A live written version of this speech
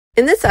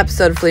In this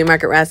episode of Flea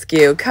Market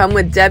Rescue, come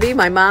with Debbie,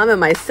 my mom, and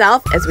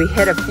myself as we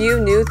hit a few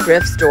new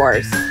thrift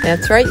stores.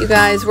 That's right, you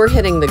guys, we're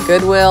hitting the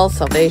Goodwill,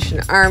 Salvation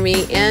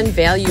Army, and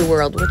Value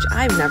World, which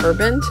I've never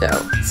been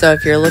to. So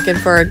if you're looking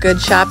for a good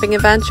shopping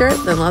adventure,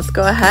 then let's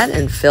go ahead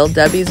and fill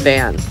Debbie's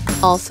van.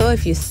 Also,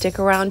 if you stick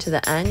around to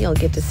the end, you'll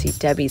get to see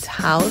Debbie's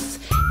house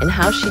and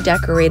how she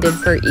decorated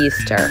for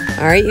Easter.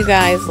 All right, you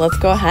guys, let's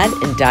go ahead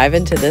and dive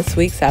into this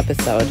week's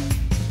episode.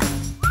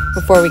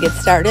 Before we get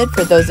started,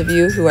 for those of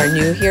you who are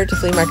new here to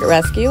Flea Market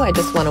Rescue, I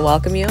just want to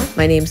welcome you.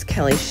 My name's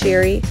Kelly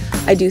Sherry.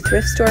 I do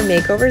thrift store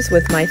makeovers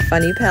with my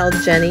funny pal,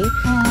 Jenny.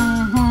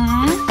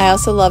 I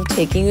also love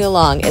taking you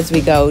along as we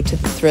go to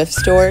the thrift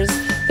stores,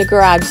 the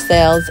garage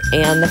sales,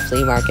 and the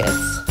flea markets.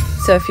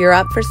 So if you're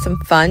up for some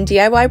fun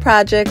DIY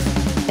projects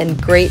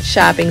and great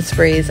shopping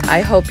sprees,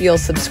 I hope you'll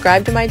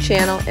subscribe to my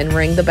channel and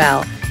ring the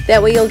bell.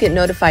 That way you'll get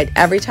notified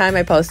every time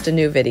I post a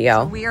new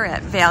video. So we are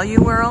at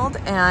Value World,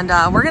 and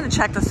we're going to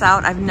check this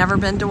out. I've never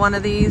been to one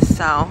of these,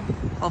 so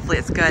hopefully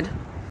it's good.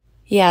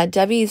 Yeah,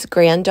 Debbie's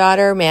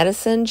granddaughter,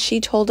 Madison, she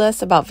told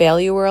us about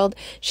Value World.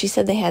 She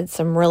said they had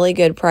some really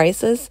good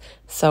prices,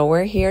 so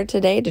we're here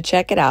today to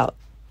check it out.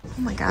 Oh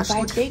my gosh. If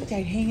I baked,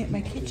 I'd hang it in my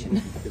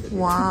kitchen.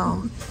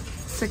 Wow.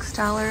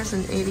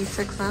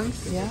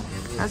 $6.86? Yeah.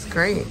 That's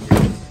great.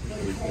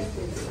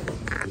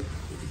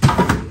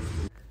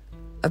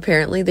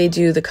 Apparently they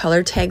do the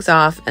color tags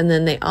off, and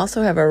then they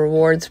also have a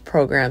rewards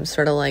program,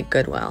 sort of like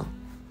Goodwill.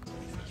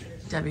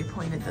 Debbie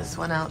pointed this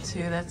one out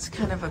too. That's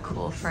kind of a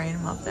cool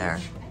frame up there.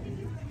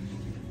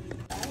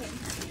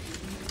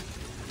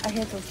 I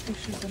had those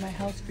pictures in my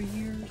house for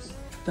years.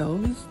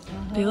 Those?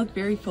 They look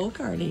very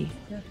folk-arty.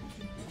 Yeah.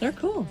 They're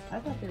cool. I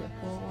thought they were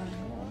cool on the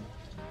wall.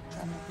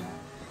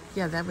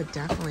 Yeah, that would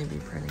definitely be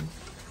pretty.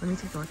 Let me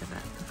take a look at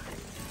that.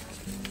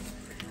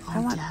 I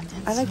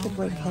like the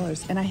bright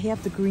colors, and I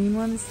have the green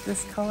ones,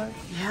 this color.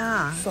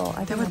 Yeah. So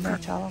I think I'll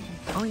match all of them.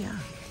 Oh, yeah.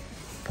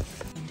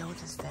 I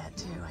noticed that,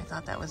 too. I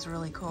thought that was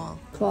really cool.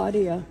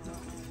 Claudia,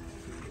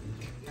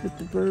 with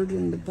the bird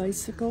and the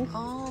bicycle.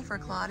 Oh, for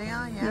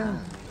Claudia? Yeah.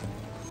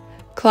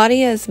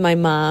 Claudia is my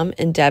mom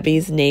and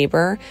Debbie's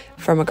neighbor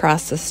from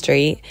across the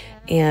street,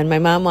 and my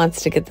mom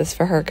wants to get this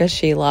for her because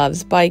she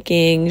loves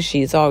biking.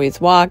 She's always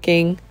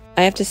walking.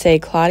 I have to say,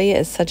 Claudia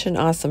is such an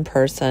awesome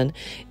person.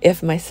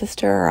 If my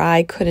sister or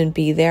I couldn't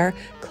be there,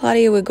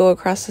 Claudia would go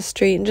across the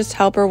street and just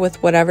help her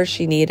with whatever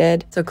she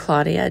needed. So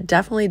Claudia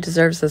definitely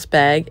deserves this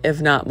bag,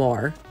 if not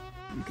more.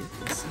 Let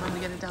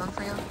me get it down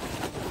for you.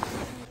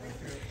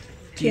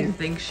 Do you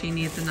think she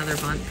needs another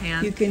bunt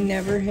pan? You can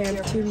never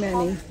have too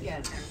many.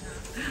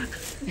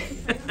 You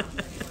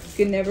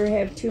can never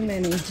have too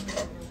many.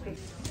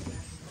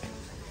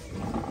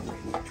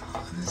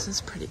 Oh, this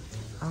is pretty.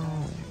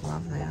 Oh,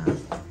 love that.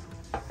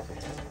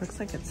 Looks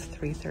like it's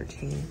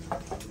 $3.13.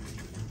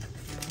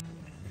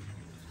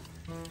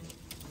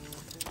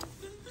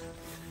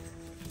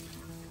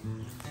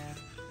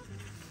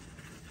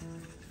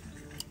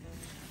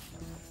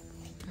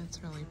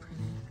 That's really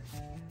pretty.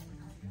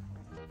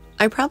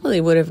 I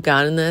probably would have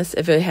gotten this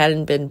if it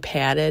hadn't been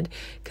padded,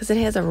 because it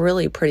has a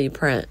really pretty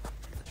print.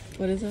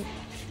 What is it?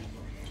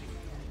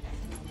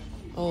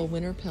 Oh,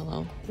 winter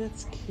pillow.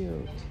 That's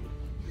cute.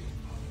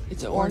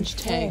 It's an orange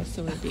tag,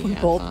 so it'd be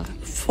half both off.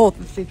 Both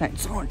the same time.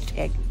 It's an orange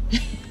tag.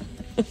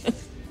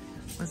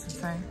 What's it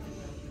say?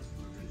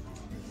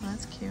 Oh,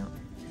 that's cute.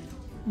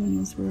 And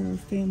this is where our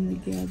family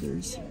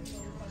gathers.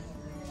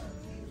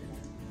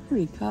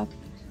 Pretty cup.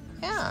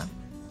 Yeah.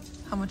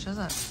 How much is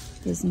it?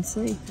 Doesn't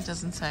say. It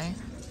doesn't say.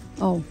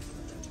 Oh,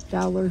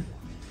 $1.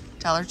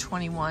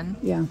 $1.21.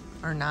 Yeah.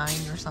 Or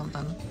 $9 or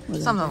something.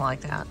 Whatever. Something like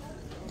that.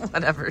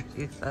 Whatever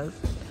she says.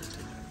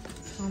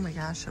 Oh my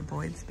gosh, a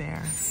Boyd's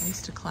bear. I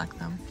used to collect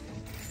them.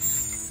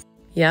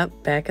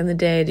 Yep, back in the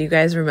day. Do you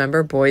guys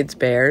remember Boyd's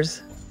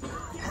bears?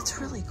 That's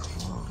really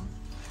cool.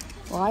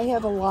 Well, I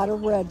have a lot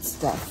of red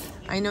stuff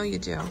I know you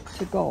do.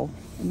 to go,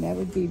 and that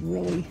would be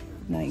really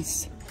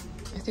nice.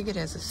 I think it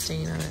has a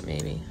stain on it,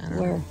 maybe. I don't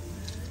Where? know.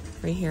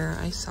 Right here.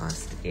 I saw,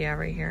 yeah,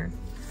 right here.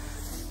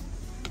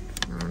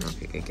 I don't know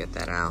if you could get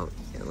that out.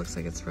 It looks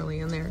like it's really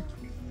in there.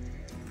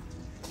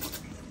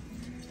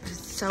 It's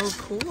so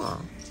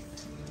cool.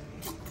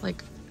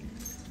 Like,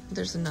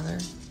 there's another.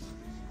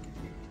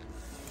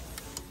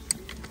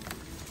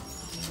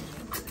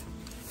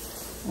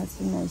 That's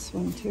a nice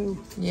one, too.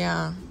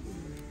 Yeah.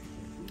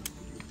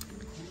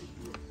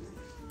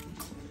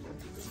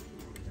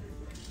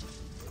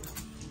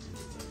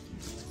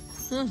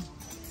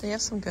 They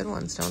have some good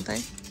ones, don't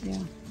they?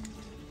 Yeah.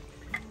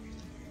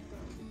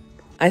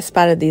 I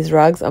spotted these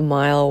rugs a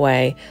mile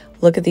away.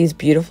 Look at these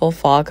beautiful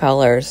fall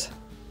colors.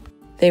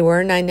 They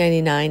were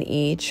 $9.99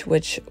 each,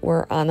 which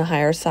were on the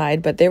higher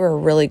side, but they were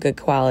really good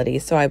quality,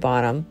 so I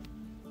bought them.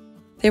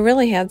 They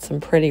really had some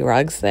pretty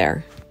rugs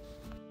there.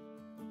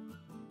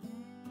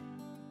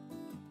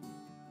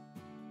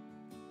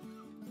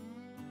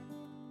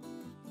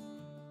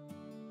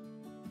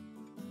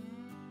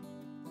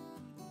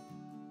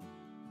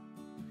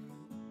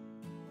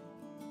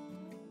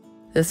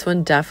 This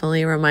one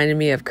definitely reminded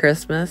me of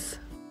Christmas.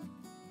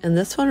 And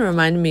this one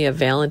reminded me of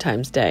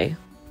Valentine's Day.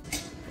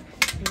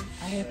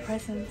 have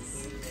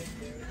presents.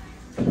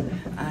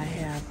 I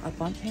have a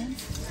bump pan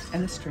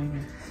and a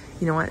strainer.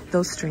 You know what?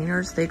 Those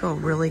strainers, they go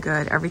really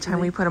good. Every time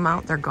we put them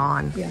out, they're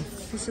gone. Yeah,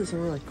 this is a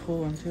really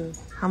cool one too.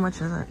 How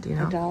much is it? Do you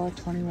know?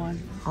 $1.21.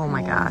 Oh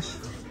my gosh.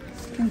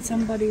 Can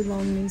somebody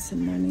loan me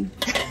some money?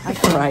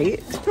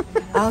 Right?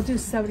 I'll do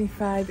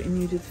 75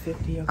 and you do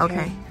 50, okay?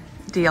 Okay.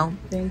 Deal.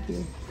 Thank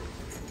you.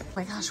 Oh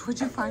my gosh, where'd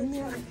you find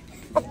me?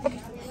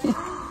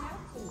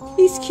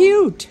 He's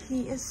cute.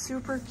 He is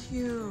super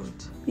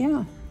cute.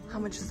 Yeah, How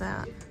much is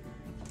that?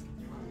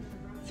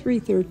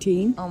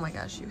 $3.13. Oh my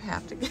gosh, you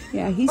have to get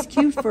Yeah, he's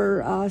cute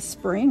for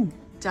spring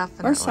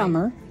definitely. or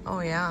summer. Oh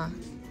yeah.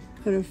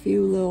 Put a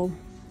few little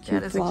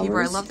cute That is a flowers.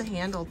 keeper. I love the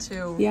handle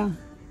too. Yeah.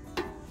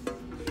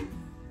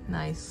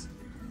 Nice.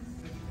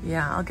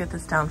 Yeah, I'll get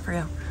this down for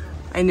you.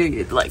 I knew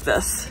you'd like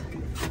this.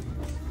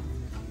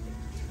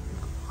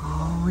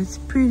 Oh, it's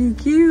pretty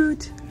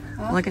cute.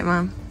 Huh? Look at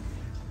Mom.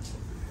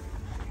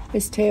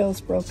 His tail's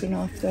broken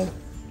off though.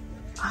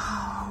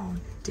 Oh,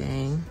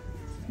 dang.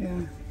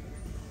 Yeah.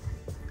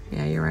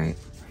 Yeah, you're right.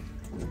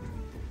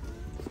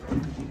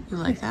 You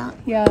like that?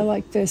 Yeah, I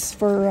like this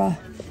for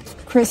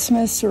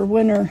Christmas or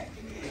winter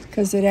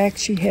because it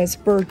actually has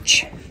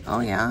birch Oh,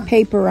 yeah.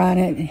 paper on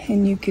it,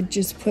 and you could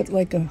just put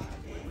like a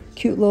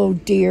cute little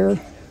deer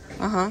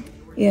Uh-huh.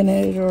 in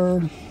it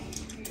or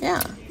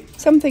Yeah.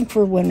 something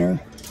for winter.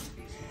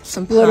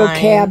 Some Little pine.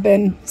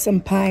 cabin,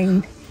 some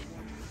pine,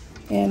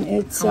 and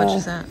it's How much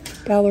is that?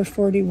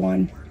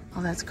 $1.41.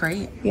 Oh, that's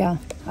great. Yeah,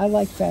 I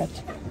like that.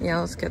 Yeah,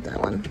 let's get that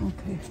one.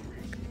 Okay.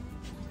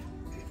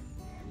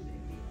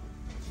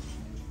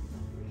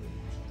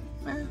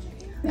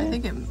 I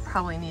think it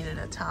probably needed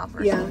a top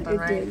or Yeah, something, it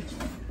right? did.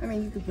 I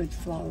mean, you could put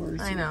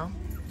flowers. I know.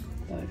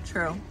 But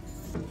True.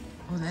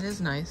 Oh, that is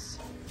nice.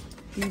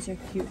 These are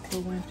cute for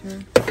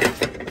winter.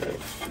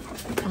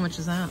 How much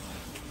is that?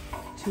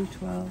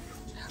 $2.12.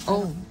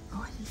 Oh.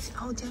 Oh, I didn't see.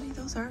 Oh, Debbie,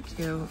 those are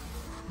cute.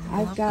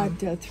 I I've love got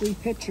them. 3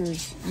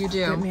 pictures. You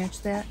do? That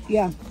match that?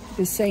 Yeah,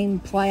 the same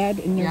plaid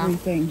and Yeah.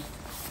 everything.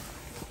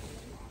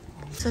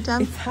 So,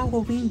 Deb? It's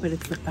Halloween, but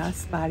it's the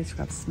best body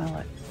scrub. Smell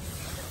it.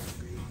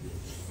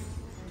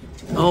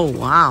 Oh,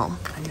 wow.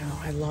 I know,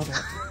 I love it.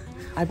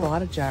 I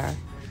bought a jar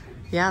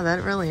Yeah,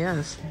 that really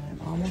is. and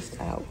I'm almost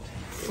out.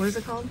 What is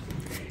it called?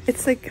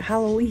 It's like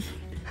Halloween.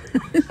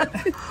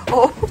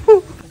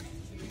 Oh.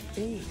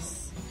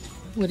 Base.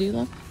 What do you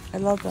love? I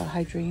love the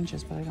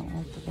hydrangeas, but I don't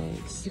like the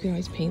base. You can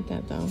always paint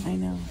that, though. I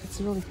know, it's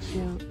really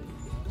cute.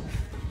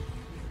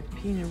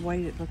 Painted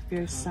white, it looked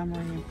very summery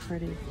and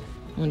pretty.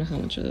 I wonder how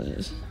much it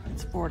is.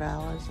 It's $4,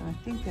 and I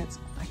think that's,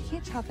 I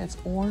can't tell if that's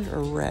orange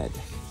or red.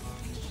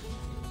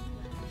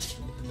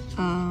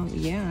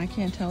 Yeah, I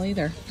can't tell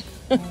either.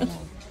 I don't know.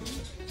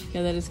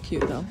 Yeah, that is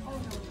cute, though.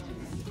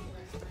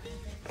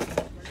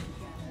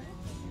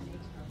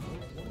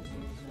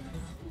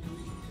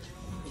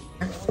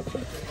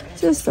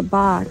 Just a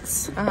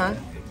box. Uh-huh.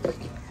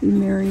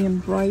 Merriam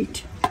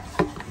Bright.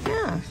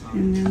 Yeah.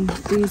 And then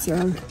these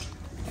are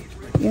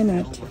in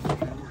it.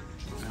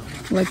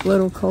 Like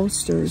little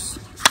coasters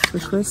for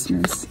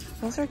Christmas.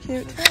 Those are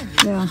cute, too.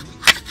 Yeah.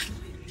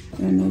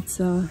 And it's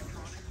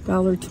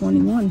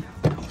 $1.21.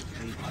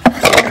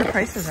 Their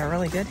prices are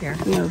really good here.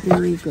 Yeah,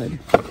 very good.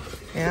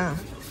 Yeah.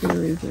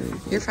 Very, very good.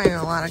 You're finding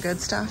a lot of good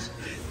stuff.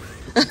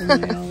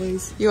 And I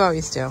always, You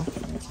always do.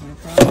 that's my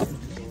problem.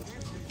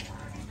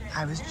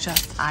 I was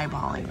just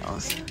eyeballing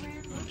those.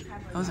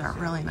 Those are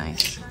really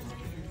nice.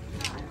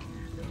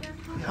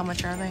 How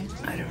much are they?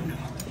 I don't know.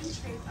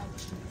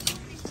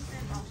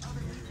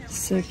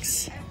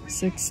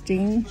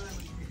 $6.16.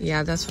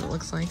 Yeah, that's what it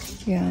looks like.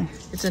 Yeah.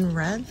 It's in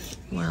red?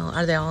 Well,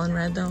 are they all in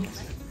red, though?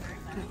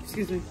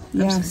 Excuse me.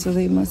 Yeah, so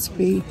they must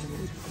be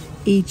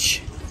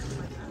each.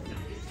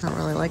 I don't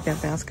really like that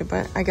basket,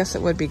 but I guess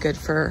it would be good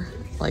for,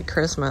 like,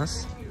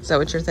 Christmas. Is that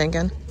what you're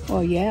thinking?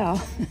 Well, yeah.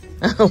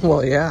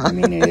 Well, yeah. I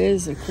mean, it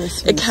is a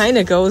Christmas. It kind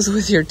of goes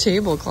with your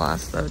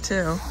tablecloth, though,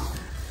 too.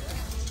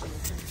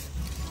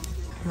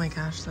 Oh my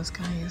gosh, this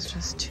guy is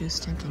just too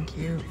stinking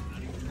cute.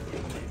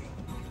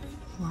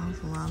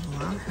 Love,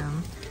 love, love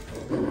him.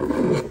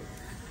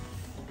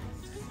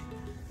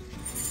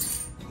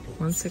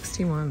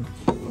 161.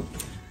 I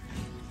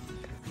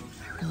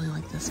really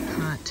like this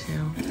pot,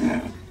 too.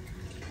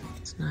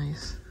 It's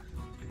nice.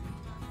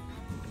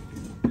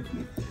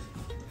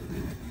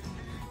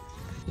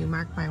 You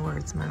mark my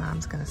words, my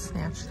mom's gonna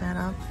snatch that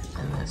up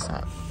and this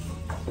up.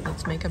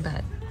 Let's make a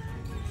bet.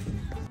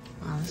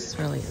 Wow, this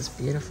really is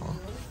beautiful.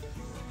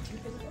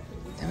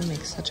 That would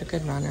make such a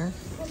good runner.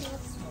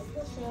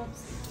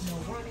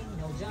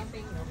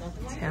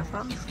 It's half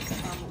off.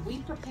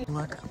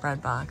 Look, a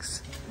bread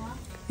box.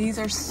 These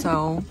are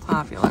so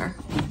popular.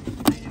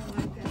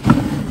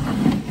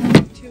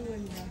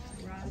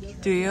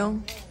 Do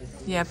you?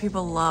 Yeah,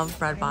 people love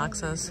bread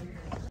boxes.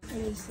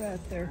 What is that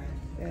there?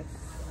 That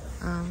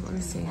Let me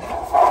see.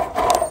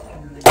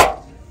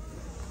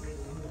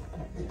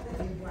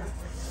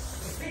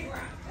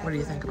 What do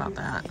you think about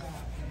that?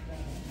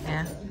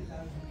 Yeah?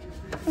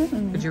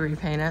 Would you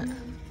repaint it?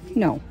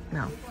 No,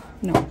 No.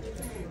 no.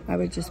 I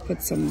would just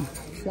put some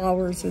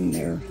flowers in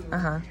there.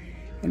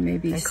 And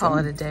maybe And call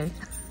it a day.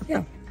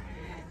 Yeah.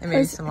 And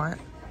maybe some what?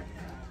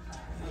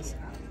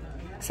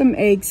 Some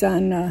eggs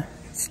on a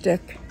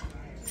stick.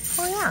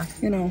 Oh yeah.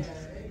 You know.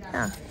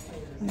 Yeah.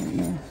 I don't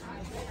know.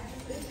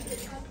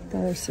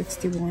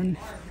 $1.61.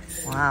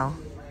 Wow.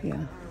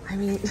 Yeah. I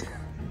mean,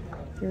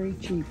 Very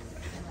cheap.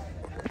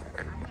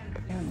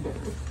 Yeah.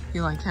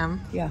 you like him?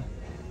 Yeah.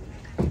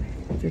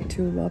 The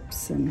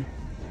tulips and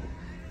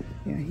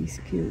yeah, he's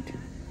cute.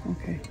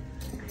 Okay.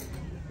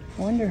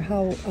 I wonder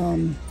how,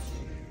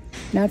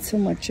 not so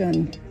much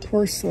on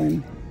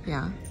porcelain,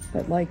 Yeah.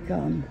 but like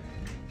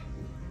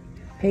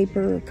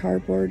paper or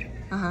cardboard.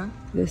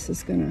 This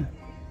is gonna,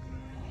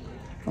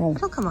 oh,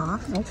 It'll come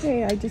off.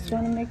 okay, I just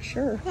want to make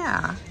sure.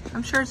 Yeah.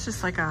 I'm sure it's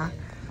just like a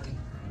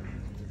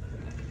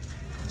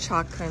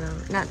chalk kind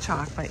of, not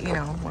chalk, but you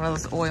know, one of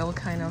those oil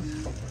kind of.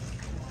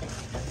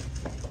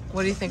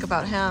 What do you think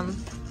about him?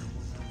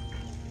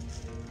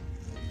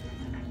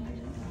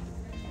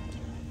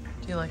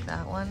 Do you like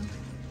that one?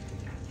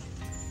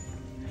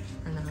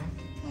 Or no?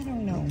 I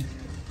don't know.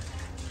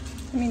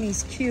 I mean,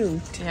 he's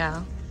cute,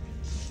 Yeah.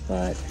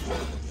 but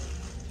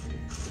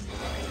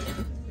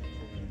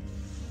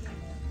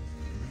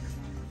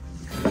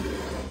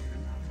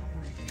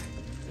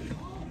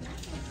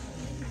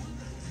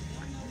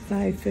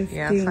 $5.15.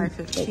 Yeah, $5.15.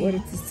 But what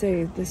did it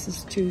say? This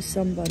is to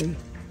somebody.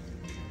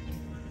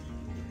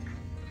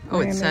 Oh,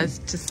 it Grammy. says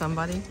to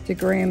somebody? To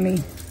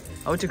Grammy.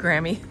 Oh, to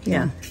Grammy?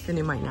 Yeah. Then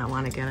you might not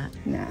want to get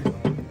it. Nah.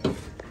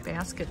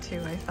 Basket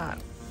too, I thought.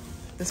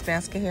 This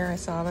basket here, I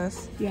saw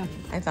this. Yeah.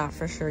 I thought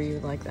for sure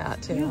you'd like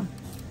that too. Yeah.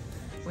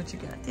 What'd you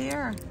get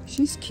there?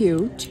 She's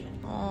cute.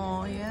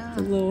 Oh, yeah.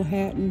 The little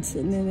hat and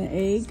sitting in an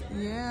egg.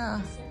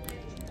 Yeah.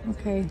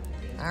 Okay.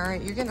 All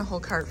right, you're getting a whole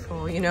cart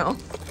full, you know.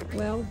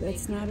 Well,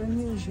 that's not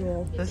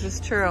unusual. This is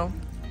true.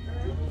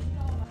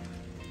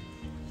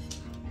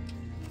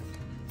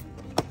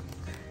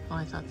 Oh,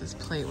 I thought this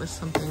plate was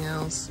something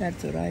else.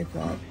 That's what I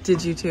thought.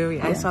 Did you too?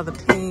 Yeah. I saw the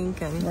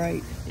pink and...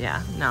 Right.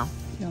 Yeah, no.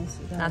 No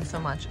cigar. Not so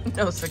much.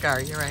 No cigar,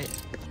 you're right.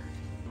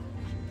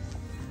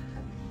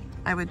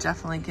 I would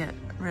definitely get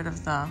rid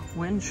of the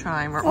wind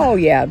chime. Or, Oh,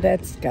 yeah,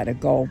 that's got to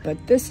go.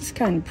 But this is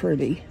kind of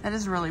pretty. that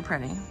is really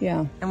pretty.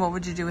 Yeah. And what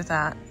would you do with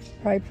that?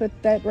 Probably put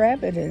that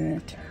rabbit in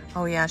it.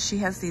 Oh yeah, she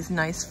has these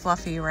nice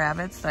fluffy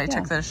rabbits that I took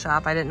Yeah. to the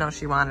shop. I didn't know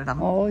she wanted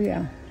them. Oh,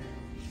 yeah.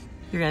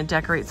 You're gonna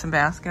decorate some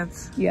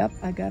baskets? Yep,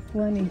 I got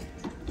plenty.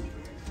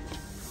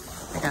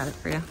 I got it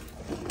for you.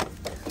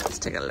 Let's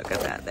take a look at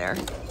that there.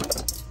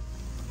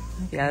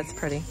 Yeah, that's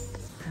pretty.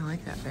 I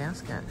like that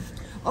basket.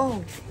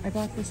 Oh, I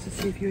bought this to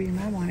see if you and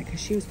I want it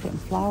because she was putting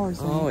flowers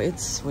in Oh, it.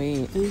 it's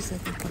sweet. These I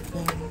think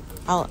are good.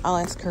 I'll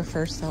ask her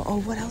first though. Oh,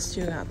 what else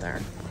do you got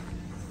there?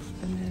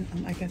 And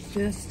then I got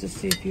this to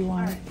see if you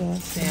wanted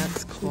this.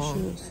 That's Two cool.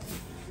 shoes.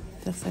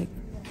 That's like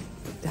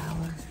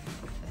 $1.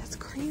 That's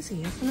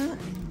crazy, isn't it?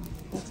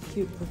 That's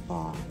cute for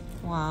fall.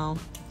 Wow,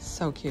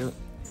 so cute.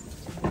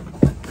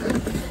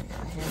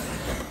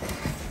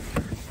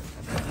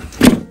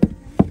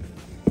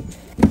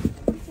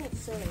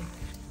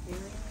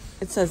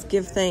 It says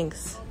give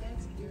thanks.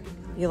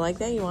 You like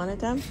that? You want it,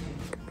 Deb?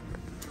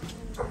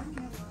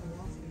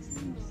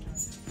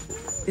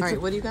 All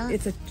right, what do you got?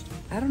 It's a,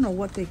 I don't know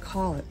what they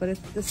call it, but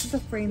this is a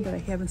frame that I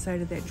have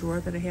inside of that drawer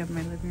that I have in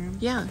my living room.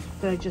 Yeah.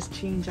 That I just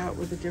change out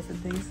with the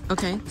different things.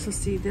 Okay. So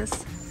see,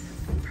 this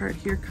part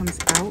here comes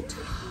out.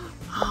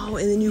 Oh,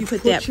 and then you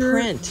put that your,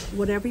 print.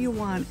 Whatever you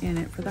want in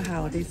it for the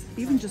holidays,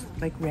 even just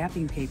like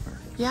wrapping paper.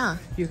 Yeah.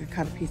 You could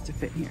cut a piece to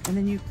fit in here. And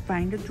then you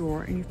find a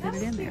drawer and you fit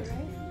it in there.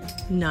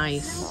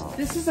 Nice.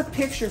 This is a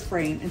picture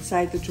frame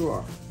inside the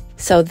drawer.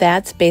 So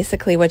that's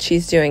basically what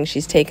she's doing.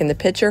 She's taking the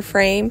picture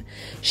frame,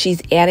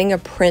 she's adding a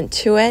print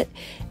to it,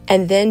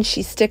 and then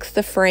she sticks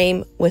the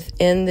frame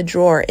within the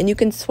drawer, and you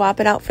can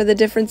swap it out for the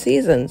different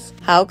seasons.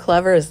 How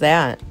clever is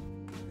that?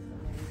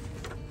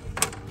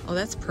 Oh,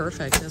 that's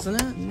perfect, isn't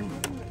it? Yeah.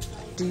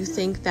 Do you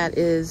think that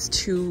is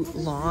too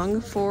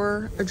long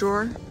for a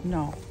drawer?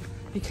 No,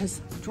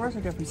 because drawers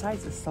are different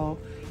sizes. So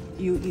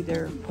you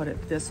either put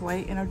it this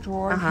way in a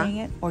drawer and hang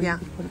it, or Yeah. you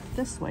can put it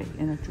this way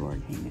in a drawer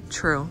and hang it.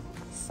 True.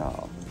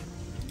 So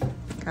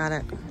Got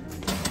it.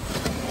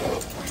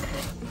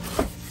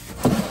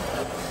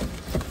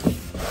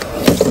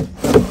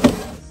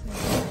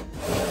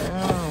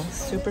 Oh,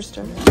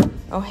 superstar.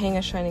 Oh, hang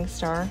a shining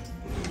star.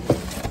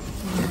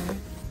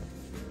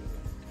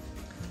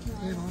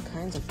 We have all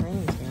kinds of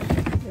frames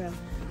here. yeah.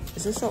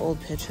 Is this an old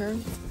picture?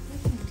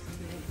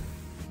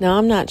 Now,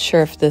 I'm not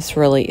sure if this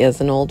really is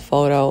an old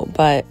photo,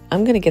 but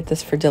I'm going to get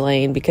this for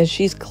Delane because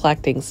she's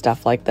collecting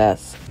stuff like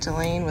this.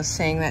 Delane was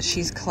saying that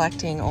she's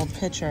collecting old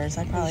pictures.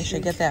 I probably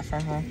should get that for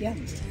her. Yeah. I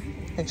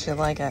think she'd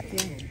like it.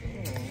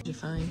 Yeah. Did you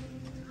find?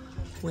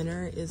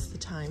 Winter is the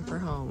time for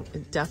home.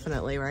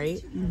 Definitely, right?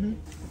 Mm-hmm.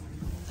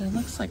 There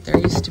looks like there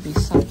used to be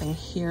something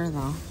here,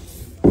 though.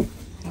 I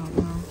don't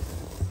know.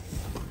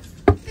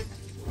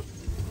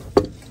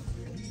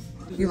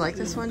 You like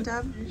this one,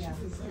 Deb?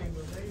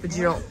 But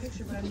you don't.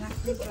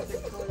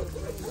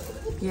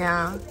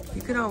 Yeah,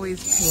 you could always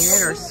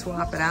paint it or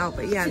swap it out.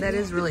 But yeah, that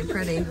is really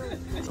pretty.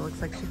 It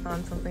looks like she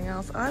found something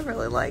else. Oh, I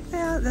really like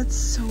that. That's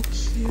so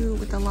cute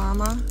with the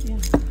llama. Yeah.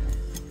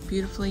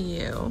 Beautifully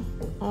you.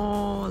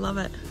 Oh, I love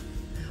it.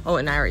 Oh,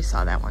 and I already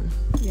saw that one.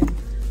 Yeah.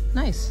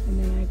 Nice.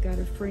 And then I got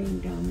a frame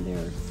down there.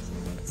 So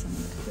that's I'm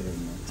gonna put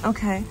in there.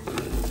 Okay.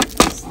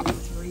 It's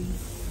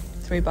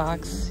like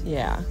 $3.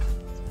 Yeah.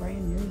 It's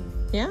brand new.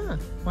 Yeah.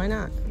 Why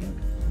not? Yeah.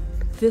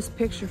 This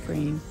picture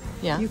frame.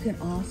 Yeah. You can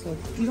also.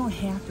 You don't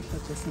have to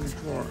put this in a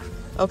drawer.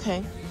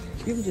 Okay.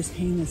 You can just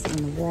hang this on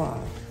the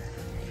wall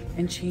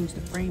and change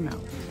the frame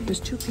out. There's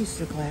 2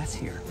 pieces of glass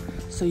here.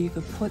 So you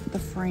could put the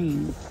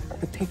frame,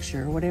 the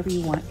picture, whatever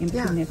you want, in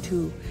there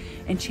too,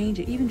 and change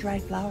it. Even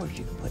dried flowers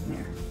you could put in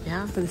there.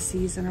 Yeah. For the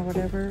season or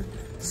whatever.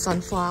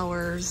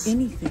 Sunflowers.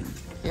 Anything.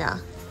 Yeah.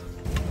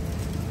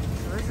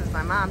 So this is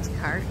my mom's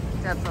cart.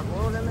 Deb's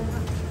unloading it.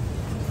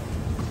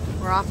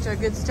 We're off to a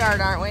good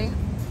start, aren't we?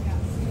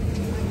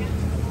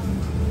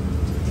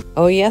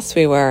 Oh, yes,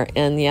 we were.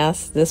 And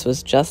yes, this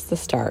was just the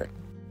start.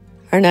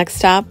 Our next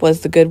stop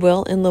was the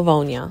Goodwill in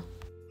Livonia.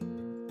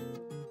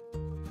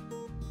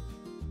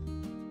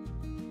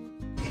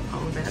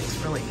 Oh, that's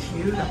really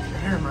cute up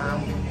there,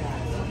 Mom.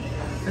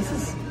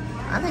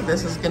 I think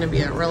this is going to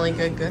be a really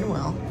good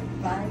Goodwill.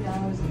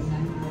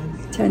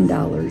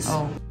 $10.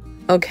 Oh.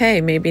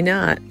 Okay, maybe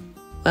not.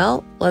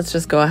 Well, let's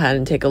just go ahead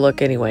and take a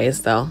look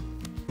anyways, though.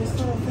 This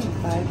little thing,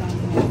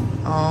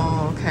 $5.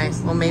 Oh, okay.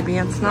 Well, maybe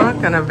it's not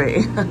going to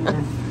be.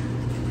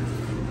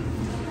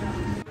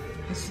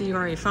 I see you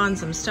already found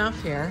some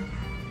stuff here.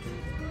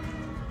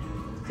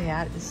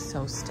 That is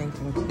so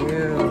stinking cute.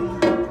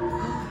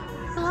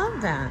 I love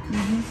that.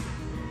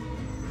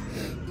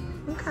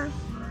 Okay.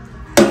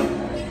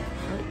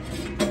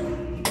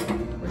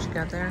 What you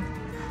got there?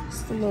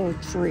 Just a little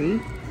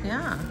tree.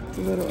 Yeah.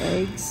 The little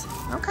eggs.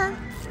 Okay.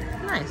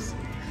 Nice.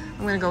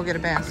 I'm going to go get a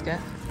basket.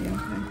 Yeah.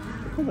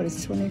 Oh, but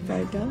it's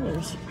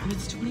 $25.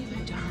 It's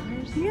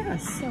 $25?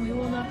 Yes. So we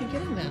will not be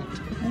getting that.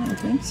 I don't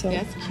think so.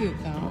 That's cute,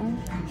 though.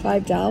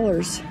 $5.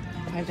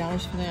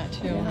 $5 for that,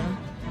 too, huh?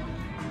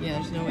 Yeah,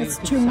 there's no way That's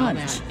we could too sell much.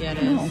 that. Yeah,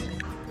 it No. is.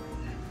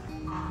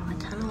 I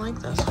kind of like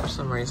this for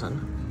some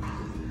reason.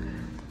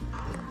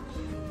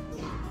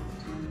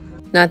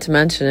 Not to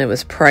mention it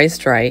was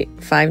priced right.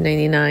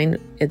 $5.99.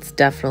 It's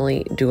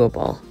definitely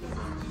doable.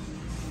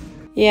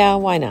 Yeah,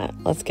 why not?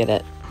 Let's get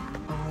it.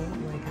 Oh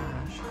my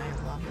gosh,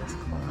 I love this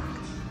clock.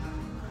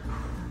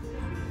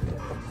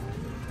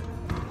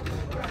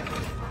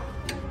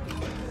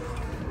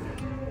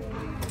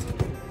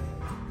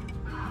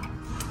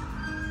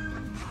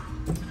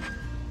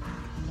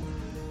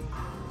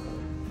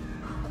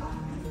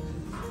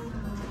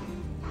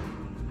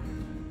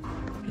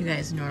 You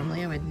guys,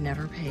 normally I would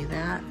never pay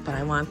that, but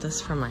I want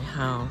this for my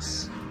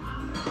house.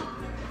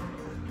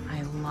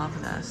 I love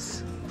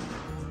this.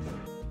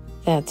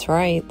 That's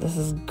right. This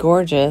is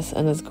gorgeous,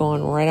 and it's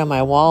going right on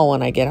my wall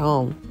when I get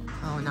home.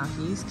 Oh, now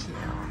he's cute.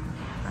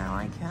 I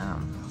like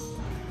him.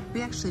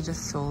 We actually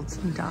just sold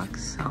some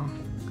ducks, so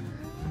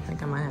I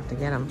think I might have to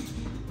get him.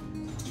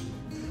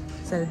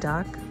 Is that a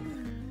duck?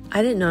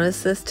 I didn't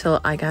notice this till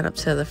I got up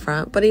to the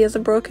front, but he has a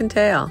broken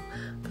tail.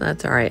 But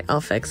that's all right.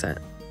 I'll fix it.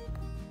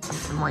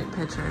 Some white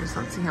pictures.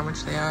 Let's see how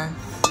much they are.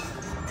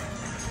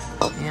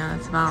 Yeah,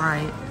 that's about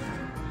right.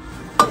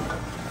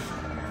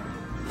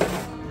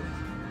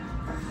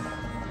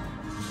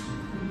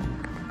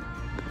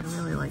 I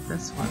really like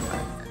this one,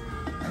 but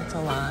it's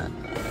a lot.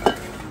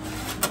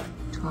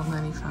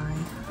 $12.95.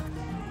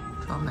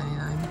 $12.99. Oh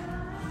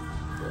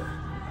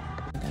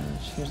my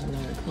gosh, here's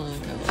another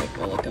clock. I like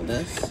the look of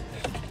this.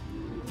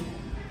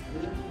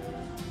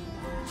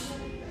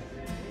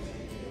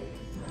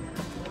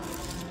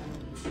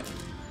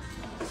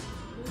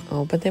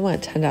 Oh, but they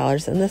want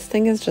 $10, and this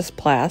thing is just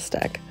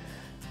plastic.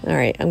 All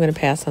right, I'm gonna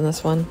pass on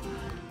this one.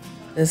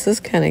 This is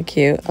kind of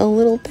cute. A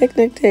little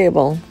picnic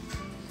table.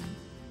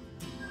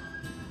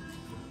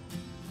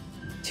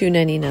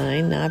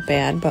 $2.99, not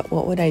bad, but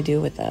what would I do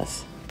with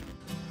this?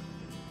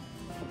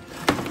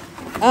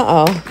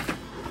 Uh-oh.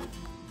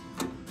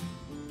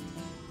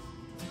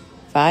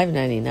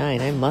 $5.99,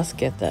 I must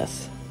get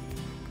this.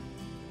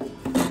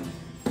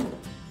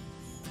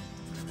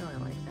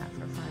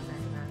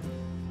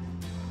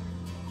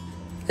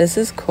 This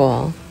is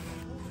cool.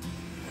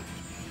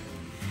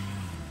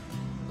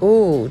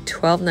 Ooh,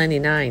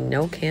 $12.99.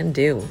 No can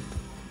do.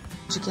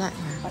 What'd you get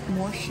here?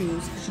 More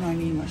shoes, because you know I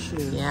need more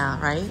shoes. Yeah,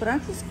 right? But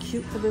aren't these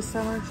cute for this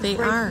summer? It's a They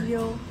great are.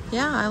 Heel.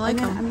 Yeah, I like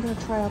And then them. I'm going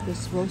to try out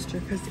this roaster,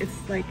 because it's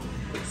like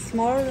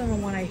smaller than the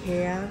one I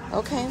have,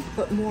 Okay.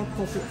 but more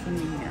appropriate for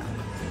me now.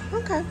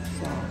 Okay.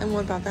 So. And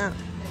what about that?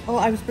 Oh,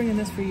 I was bringing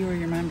this for you or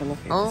your mom to look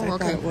at. 'Cause Oh, I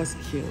okay. thought it was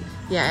cute.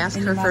 Yeah, ask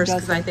And her your mom first,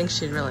 does because I like- think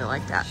she'd really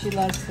like that. She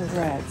loves the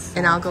reds.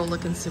 And I'll go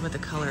look and see what the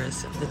color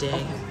is of the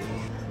day.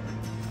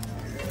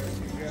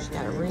 She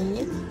got a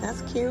wreath.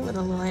 That's cute with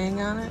a little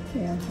hang on it.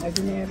 Yeah, I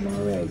can add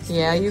more eggs.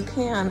 Yeah, you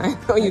can. I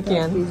know you I thought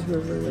can. These were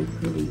really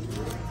pretty.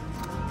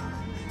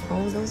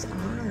 Oh, those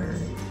are.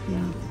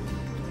 Yeah.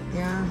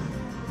 Yeah.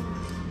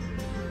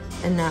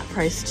 and not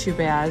priced too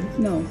bad.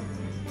 No.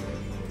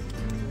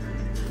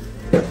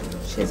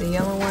 She has a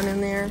yellow one in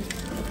there.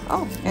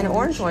 Oh, and an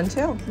orange one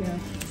too. Yeah.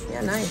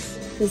 Yeah, nice.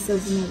 This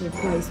doesn't have a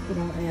price, but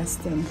I'll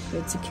ask them.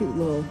 It's a cute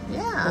little.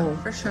 Yeah,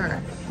 for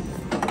sure.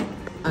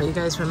 Oh, you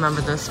guys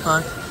remember this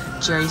book?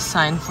 Jerry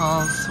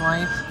Seinfeld's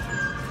wife?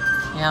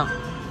 Yep.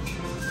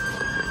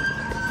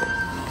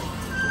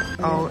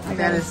 Oh,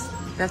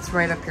 that's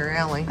right up your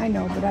alley. I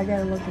know, but I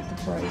gotta look at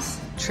the price.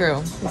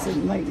 True. Because it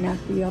might not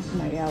be up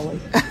my alley.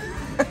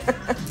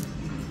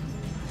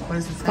 What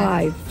does it say?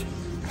 5.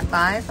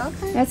 5?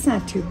 Okay. That's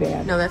not too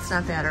bad. No, that's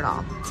not bad at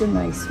all. It's a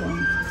nice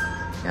one.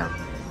 Yep.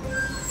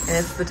 And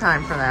it's the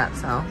time for that,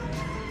 so.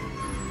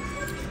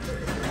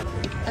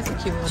 That's a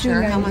cute little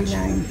chair. How much?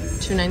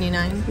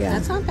 $2.99. Yeah.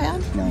 That's not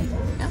bad. No.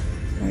 Yeah.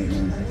 Right,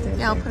 and put that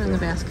Yeah, I'll back put it in the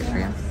basket for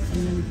you.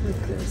 and then put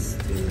this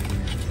too.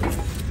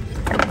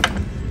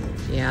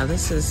 Yeah,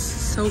 this is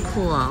so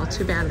cool.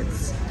 Too bad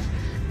it's,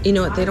 you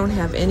know what, they don't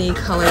have any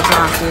colors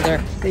off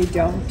either. They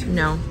don't.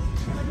 No.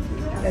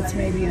 That's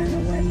maybe on a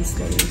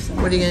Wednesday or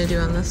something. What are you going to do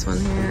on this one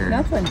here?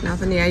 Nothing.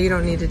 Nothing? Yeah, you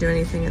don't need to do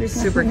anything. It's There's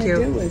super nothing cute.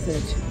 to do with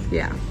it.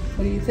 Yeah.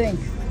 What do you think?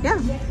 Yeah.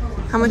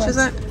 How much is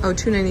that? Oh,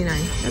 $2.99.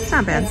 That's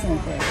not bad. That's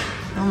not bad.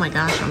 Oh my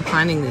gosh, I'm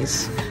finding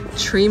these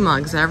tree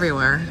mugs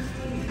everywhere.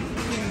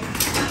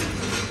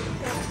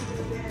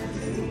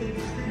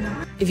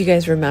 If you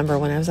guys remember,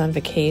 when I was on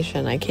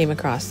vacation, I came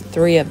across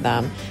 3 of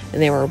them,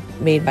 and they were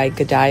made by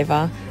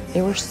Godiva.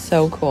 They were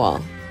so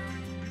cool.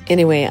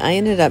 Anyway, I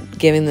ended up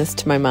giving this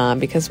to my mom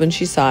because when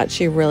she saw it,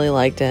 she really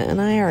liked it, and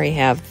I already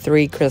have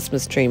 3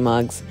 Christmas tree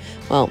mugs.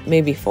 Well,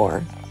 maybe 4.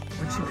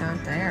 What you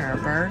got there, a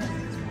bird?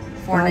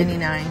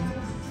 $4.99.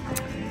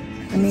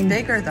 I mean, It's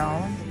bigger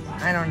though.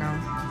 I don't know.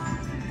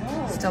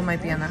 Still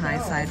might be on the high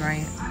side,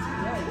 right?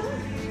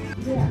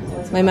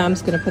 My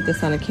mom's gonna put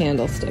this on a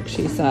candlestick,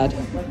 she said.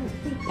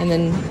 And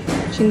then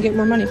she can get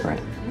more money for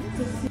it.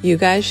 You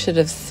guys should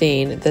have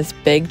seen this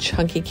big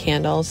chunky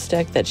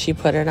candlestick that she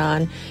put it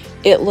on.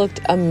 It looked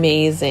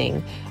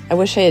amazing. I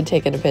wish I had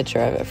taken a picture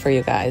of it for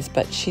you guys,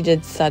 but she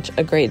did such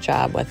a great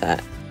job with it.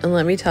 And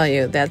let me tell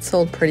you, that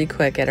sold pretty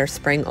quick at our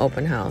spring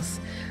open house.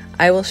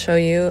 I will show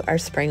you our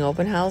spring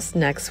open house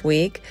next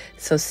week,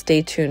 so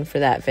stay tuned for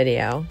that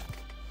video.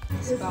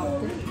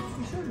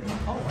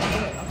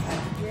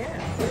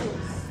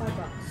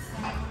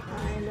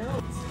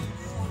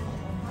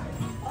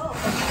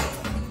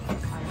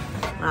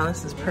 Wow,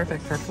 this is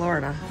perfect for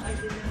Florida.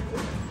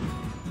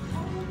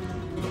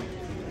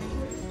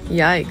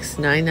 Yikes,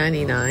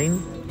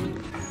 $9.99.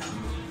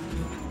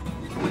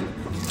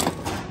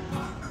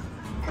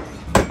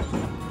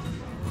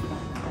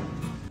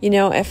 You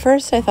know, at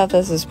first I thought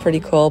this was pretty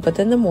cool, but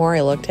then the more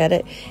I looked at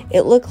it,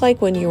 it looked like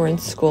when you were in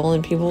school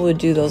and people would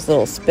do those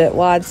little spit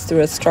wads through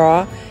a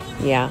straw.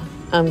 Yeah,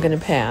 I'm gonna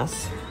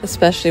pass,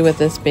 especially with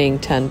this being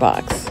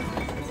 $10.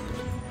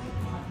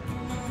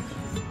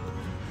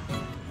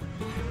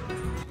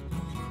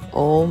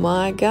 Oh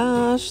my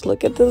gosh,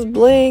 look at this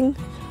bling.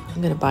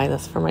 I'm gonna buy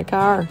this for my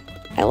car.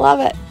 I love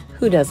it.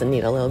 Who doesn't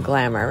need a little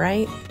glamour,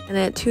 right? And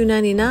at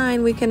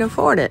 $2.99, we can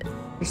afford it.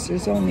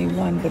 there's only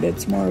one, but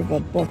it's more of a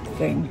book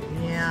thing.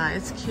 Yeah,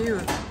 it's cute.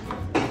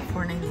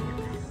 $4.99.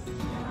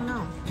 I don't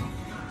know.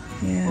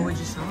 Yeah. What would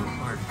you sell it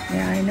for?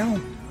 Yeah, I know.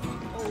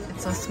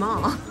 It's so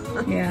small.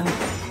 Yeah,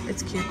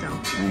 It's cute though.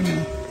 I know.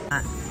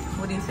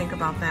 What do you think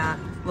about that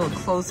little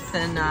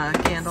clothespin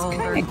candle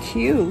holder? Kind of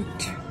cute.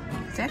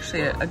 It's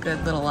actually a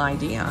good little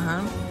idea,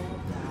 huh?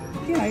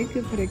 Yeah, you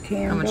could put a How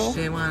candle. much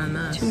do you want on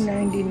this?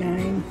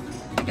 $2.99.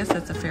 I guess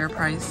that's a fair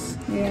price.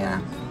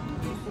 Yeah.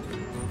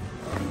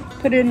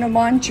 Put it in the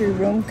laundry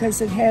room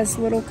because it has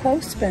little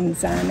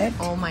clothespins on it.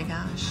 Oh my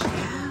gosh.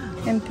 Yeah.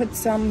 And put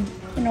some,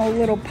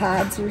 little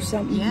pods or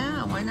something.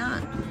 Yeah, why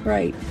not?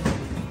 Right.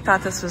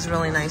 Thought this was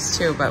really nice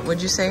too, but would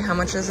you say how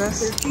much is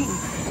this?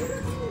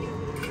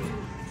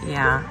 13.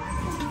 Yeah.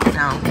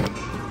 No.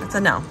 It's a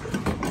no.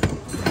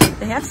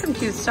 They have some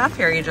cute stuff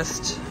here. You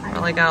just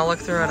really gotta look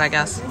through it, I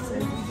guess.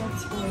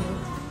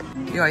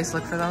 You always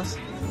look for those?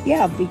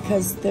 Yeah,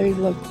 because they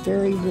look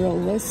very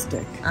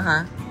realistic.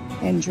 Uh-huh.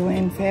 And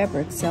Joanne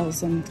Fabric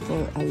sells them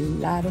for a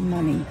lot of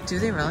money. Do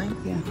they really?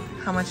 Yeah.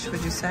 How much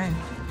would you say?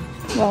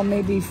 Well,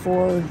 maybe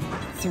for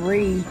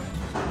 3,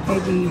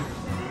 maybe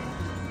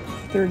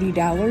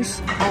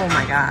 $30. Oh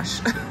my gosh.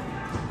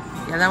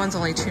 Yeah, that one's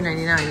only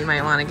 $2.99. You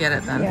might want to get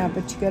it then. Yeah,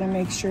 but you got to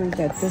make sure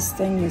that this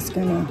thing is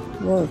going to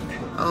work.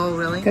 Oh,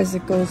 really? Because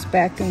it goes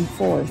back and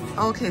forth.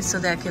 Okay, so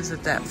that gives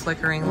it that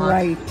flickering look.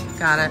 Right.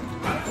 Got it.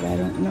 But I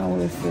don't know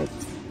if it...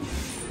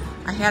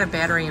 I had a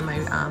battery in my...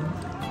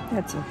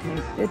 That's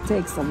okay. It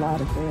takes a lot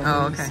of batteries.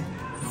 Oh, okay.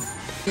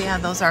 Yeah,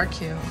 those are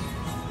cute.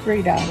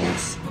 $3.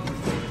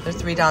 They're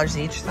 $3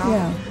 each, though?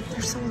 Yeah.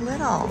 They're so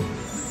little.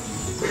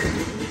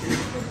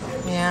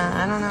 Yeah,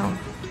 I don't know.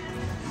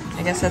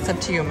 I guess that's up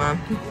to you, Mom.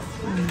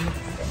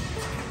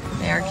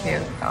 They are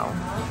cute, though.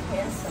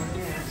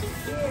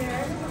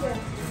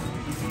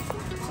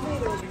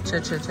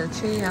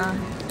 Chia.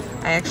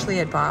 I actually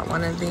had bought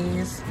one of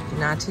these,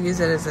 not to use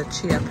it as a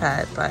chia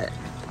pet, but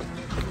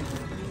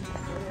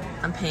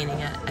I'm painting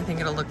it. I think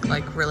it'll look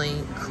like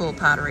really cool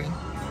pottery.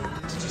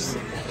 Did you see,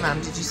 Mom,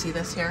 did you see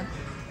this here?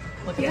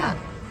 Look at that.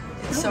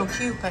 It's so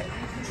cute, but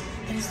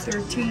It's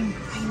 13.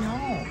 I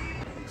know.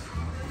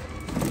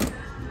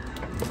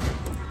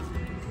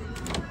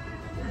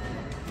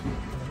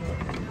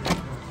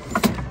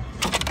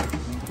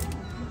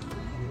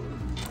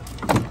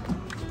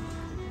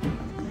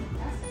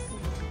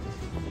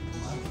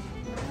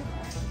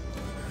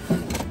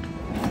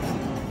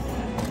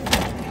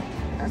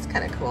 That's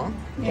kind of cool.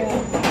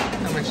 Yeah.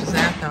 How much is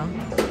that though?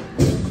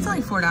 It's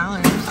only $4.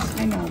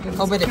 I know. But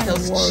Oh, but it kinda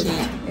feels warped.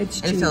 cheap. It's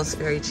It cheap. feels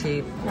very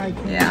cheap. I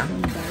can't Yeah.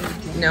 even buy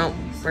it. Nope,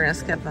 we're gonna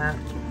skip that.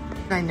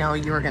 I know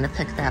you were gonna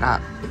pick that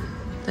up.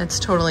 That's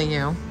totally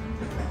you.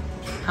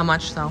 How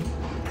much though?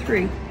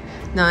 3.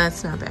 No,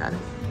 that's not bad.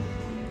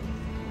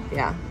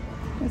 Yeah,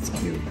 That's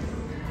cute.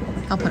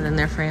 I'll put it in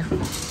there for you.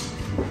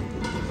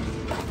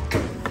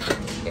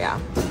 Yeah,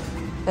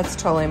 that's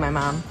totally my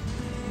mom.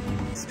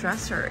 This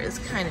dresser is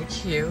kind of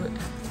cute.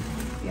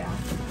 Yeah.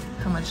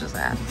 How much is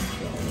that?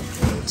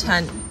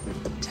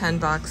 10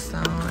 bucks though,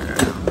 I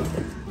don't know.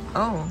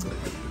 Oh.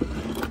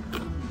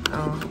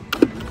 Oh,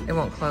 it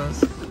won't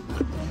close.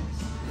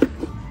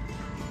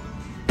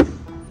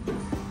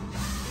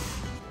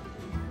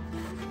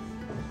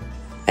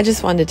 I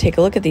just wanted to take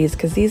a look at these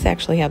because these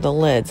actually have the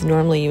lids.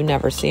 Normally you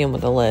never see them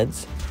with the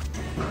lids.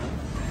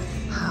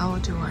 How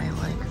do I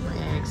like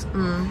my eggs?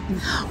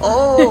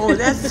 Oh,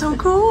 that's so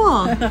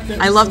cool.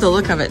 I love the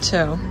look of it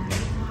too.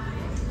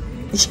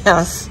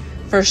 Yes,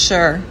 for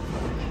sure.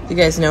 You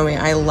guys know me,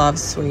 I love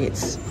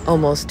sweets.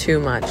 Almost too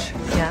much.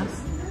 Yes.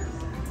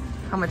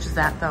 How much is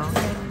that though?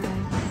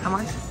 How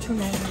much?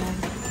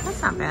 $2.99.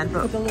 That's not bad,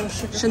 but With a little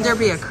sugar. shouldn't there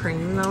be a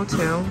cream though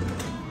too?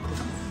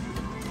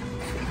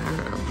 I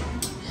don't know.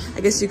 I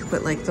guess you could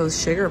put like those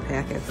sugar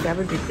packets. That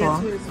would be cool.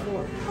 That's what it's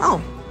for.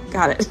 Oh,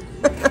 got it.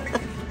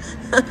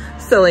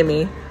 Silly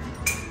me.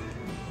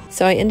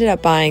 So I ended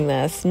up buying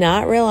this,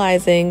 not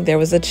realizing there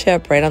was a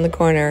chip right on the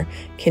corner.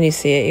 Can you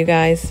see it, you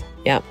guys?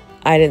 Yep,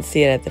 I didn't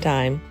see it at the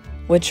time.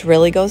 Which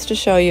really goes to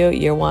show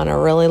you want to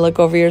really look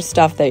over your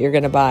stuff that you're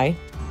going to buy.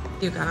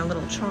 You got a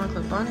little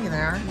chocolate bunny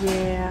there.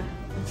 Yeah.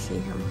 Let's see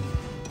him.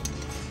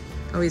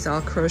 Oh, he's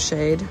all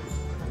crocheted.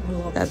 I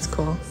love That's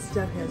cool.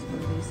 Steph has one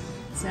of these.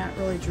 It's not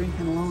really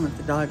drinking alone if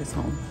the dog is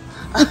home.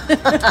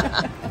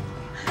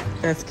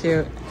 That's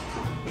cute.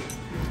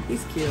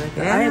 He's cute.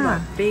 I Yeah.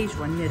 have a beige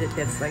one knitted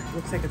that's like,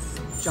 looks like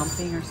it's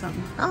jumping or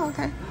something. Oh,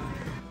 okay.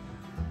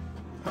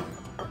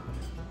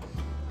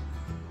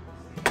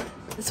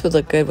 This would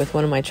look good with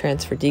one of my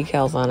transfer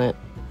decals on it.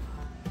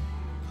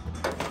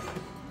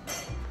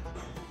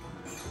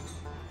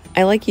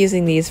 I like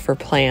using these for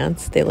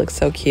plants. They look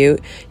so cute.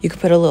 You could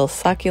put a little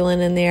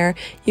succulent in there.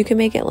 You can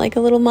make it like a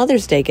little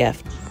Mother's Day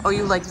gift. Oh,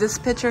 you like this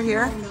picture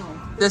here? No.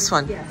 This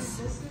one?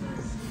 Yes.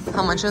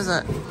 How much is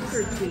it?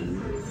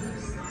 13.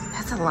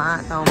 That's a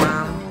lot though,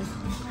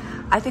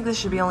 Mom. I think this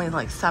should be only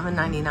like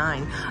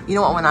 $7.99. You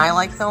know what one I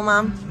like though,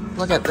 Mom?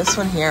 Look at this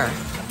one here.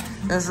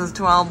 This is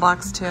 12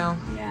 bucks too.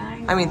 Yeah,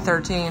 I mean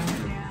 13. Yeah.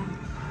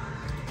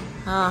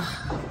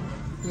 Oh,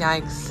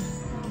 yikes.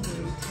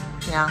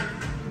 Yeah.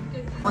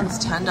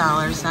 One's $10.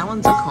 That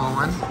one's a cool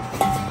one.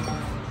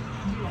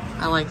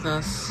 I like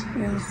this.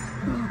 Yeah.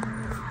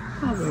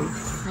 I'll wait.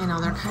 I know,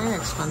 they're kind of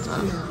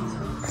expensive.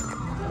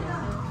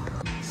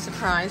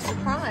 Surprise,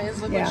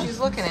 surprise. Look Yeah. what she's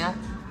looking at.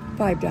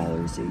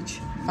 $5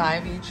 each.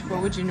 5 each.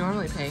 What would you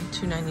normally pay?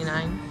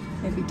 $2.99?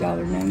 Maybe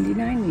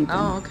 $1.99 even.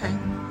 Oh, okay.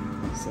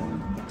 So,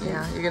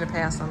 Yeah, you're going to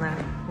pass on that.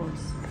 of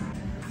course.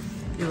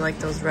 You like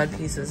those red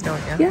pieces,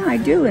 don't you? Yeah, I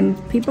do, and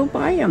people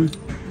buy them.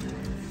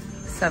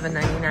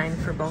 $7.99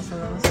 for both of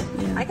those.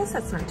 Yeah. I guess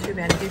that's not too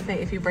bad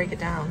if you break it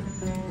down.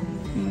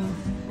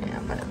 Yeah. Yeah,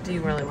 but do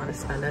you really want to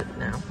spend it?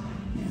 No.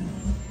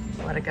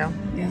 Yeah. Let it go.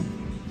 Yeah.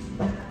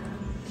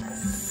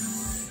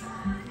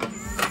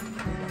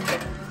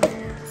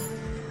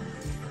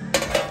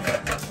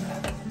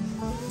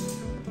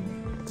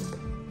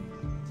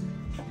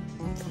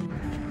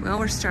 Well,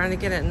 we're starting to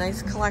get a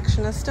nice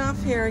collection of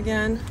stuff here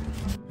again.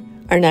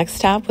 Our next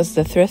stop was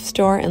the thrift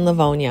store in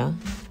Livonia.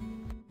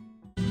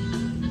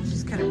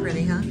 She's kind of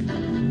pretty, huh?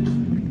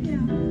 Yeah.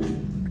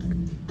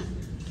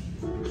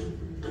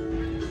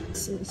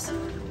 This is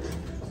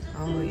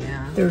Oh,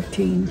 yeah.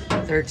 13.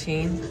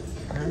 13.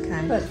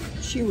 Okay. But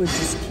she would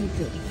just keep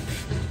it.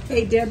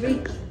 Hey,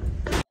 Debbie.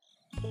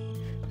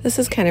 This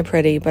is kind of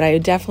pretty, but I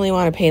definitely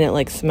want to paint it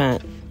like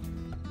cement.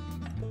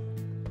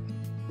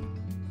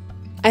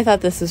 I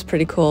thought this was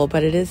pretty cool,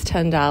 but it is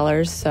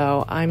 $10,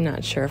 so I'm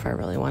not sure if I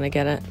really want to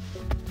get it.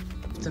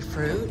 The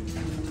fruit,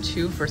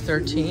 2 for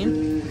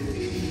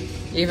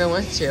 $13. Even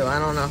with 2, I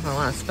don't know if I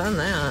want to spend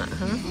that,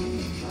 huh?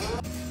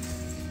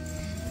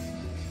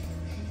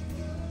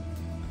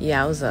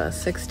 Yeah, it was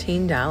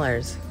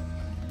 $16.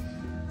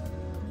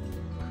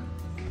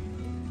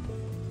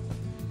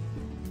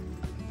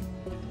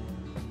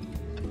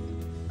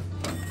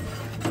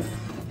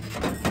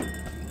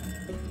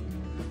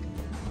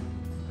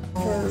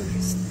 For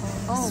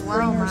Oh, spring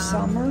wow, or Mom.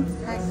 summer.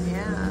 Heck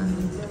yeah.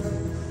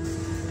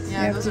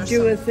 Yeah, have to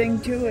do a thing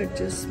to it.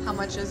 Just How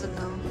much is it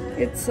though?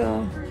 it's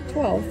 12.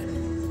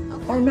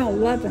 Okay. Or no,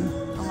 11.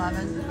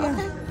 11. Yeah.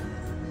 Okay.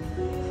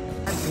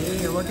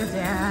 Hey, look at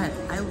that.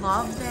 I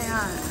love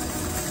that.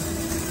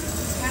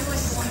 Kind of like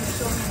the one you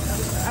showed me.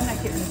 I'm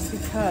not getting this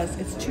because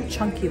it's too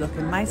chunky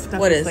looking. My stuff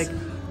What is is? like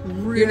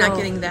real. You're not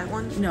getting that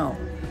one? No,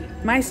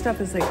 my stuff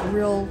is like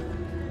real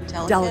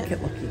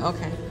delicate looking.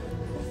 Okay.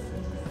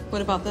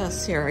 What about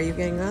this? Here, are you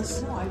getting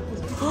this? No, I was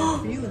picking it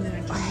for you and then I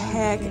turned around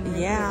Heck and came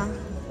right yeah. here.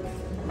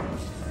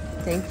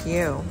 Thank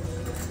you.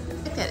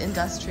 Look at that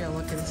industrial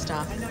looking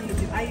stuff. I know you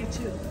do. I do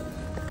too.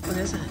 What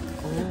is it?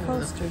 The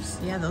coasters.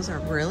 Yeah, those are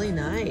really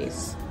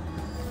nice.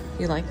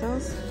 You like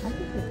those? I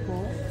think they're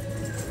cool.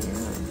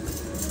 Yeah.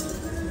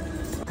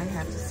 I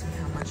have to see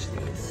how much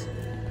these.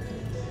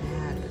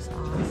 That is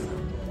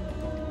awesome.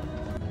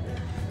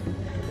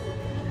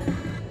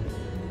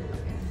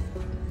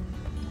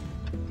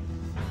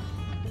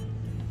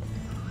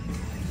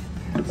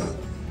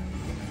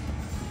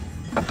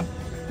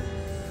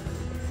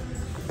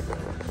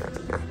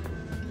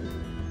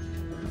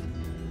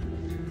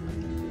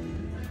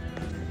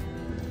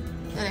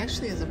 That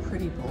actually is a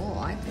pretty bowl,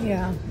 I think.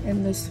 Yeah,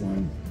 and this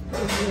one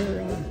is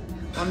your.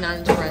 I'm not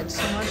into red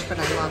so much, but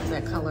I love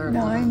that color. Of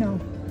No, the- I know.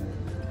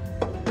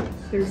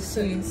 There's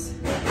 6.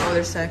 Oh,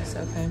 there's 6.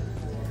 Okay.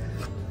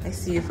 I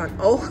see you.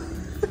 Oh,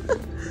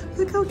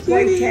 look how cute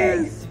White he tag.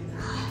 is.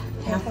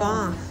 Half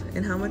off.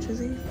 And how much is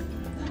he?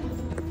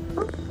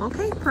 Oh,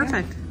 okay,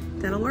 perfect.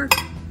 That'll work.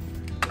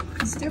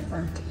 It's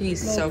different.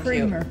 He's Little so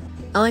creamer. cute.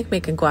 I like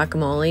making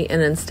guacamole,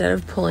 and instead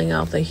of pulling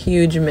out the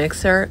huge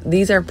mixer,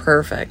 these are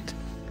perfect.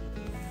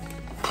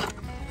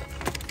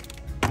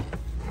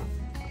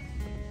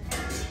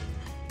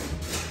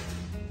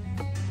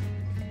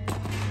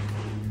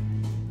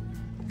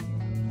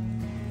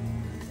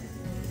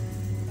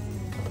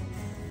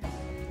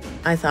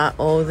 I thought,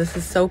 oh, this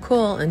is so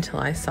cool, until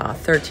I saw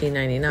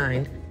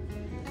 $13.99.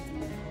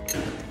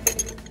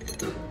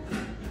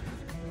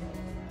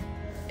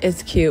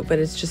 It's cute, but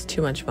it's just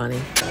too much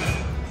money.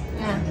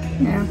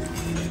 Yeah.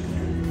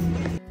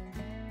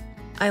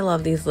 I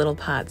love these little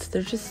pots.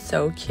 They're just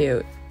so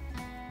cute.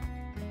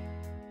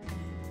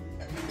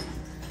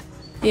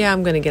 Yeah,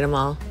 I'm gonna get them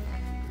all.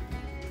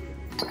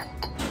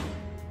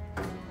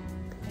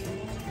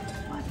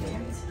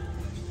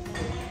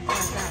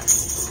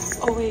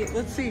 Oh wait,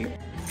 let's see.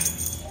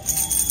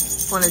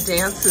 Want to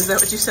dance? Is that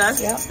what you said?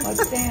 Yep,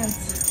 let's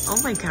dance.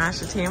 Oh my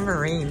gosh, a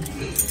tambourine.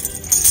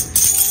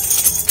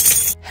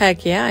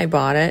 Heck yeah, I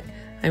bought it.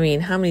 I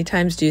mean, how many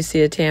times do you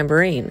see a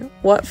tambourine?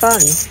 What fun.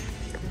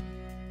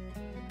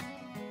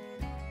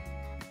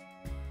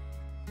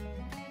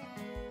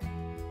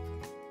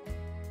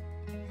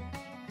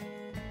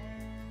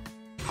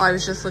 Oh, I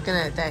was just looking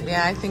at that.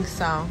 Yeah, I think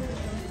so.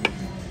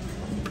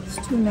 It's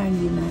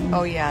 $2.99.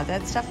 Oh yeah,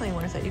 that's definitely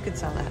worth it. You could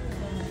sell that.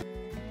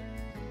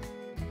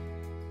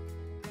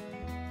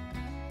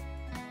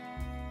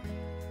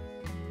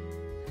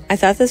 I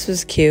thought this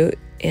was cute,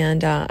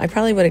 and I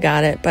probably would have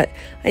got it, but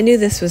I knew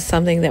this was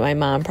something that my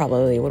mom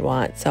probably would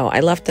want, so I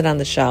left it on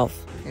the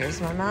shelf.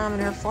 Here's my mom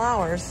and her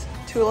flowers.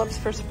 Tulips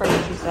for spring,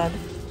 she said.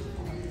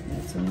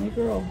 That's only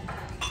girl.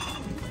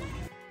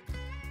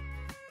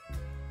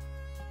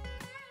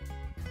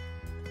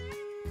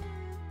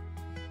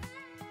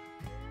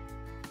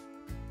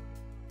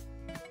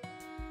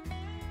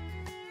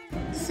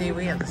 See,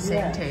 we have the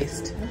same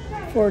taste.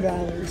 $4.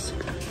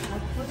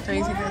 Don't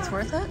you think that's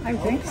worth it? I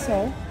think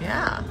so.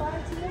 Yeah.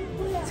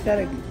 It's got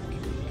a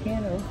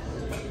candle.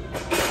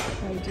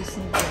 I just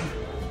need to.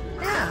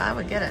 Yeah, I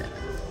would get it.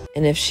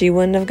 And if she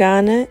wouldn't have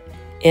gotten it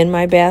in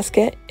my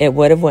basket, it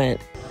would have went.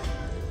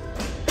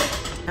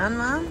 On,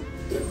 Mom?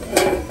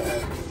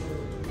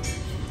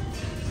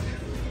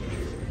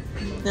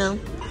 No.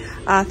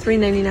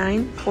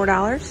 $3.99,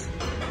 $4.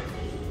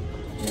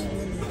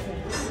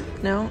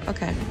 No?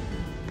 Okay.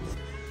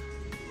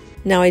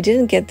 Now, I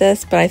didn't get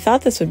this, but I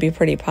thought this would be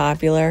pretty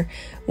popular.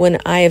 When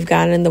I have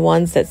gotten the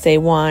ones that say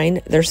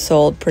wine, they're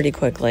sold pretty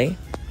quickly.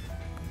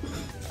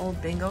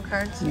 Old bingo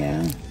cards?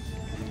 Yeah.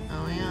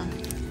 Oh, yeah.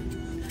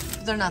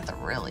 They're not the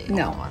really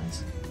old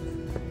ones.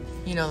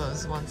 You know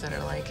those ones that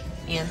are like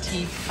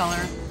antique color?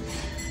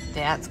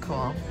 That's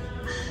cool.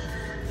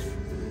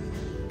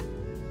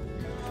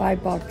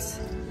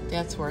 $5.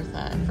 That's worth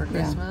it for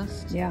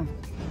Christmas. Yeah.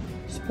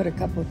 Just put a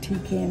couple of tea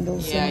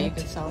candles in Yeah, it. you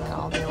could sell that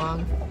all day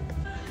long.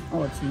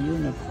 Oh, it's a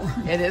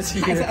unicorn. It is a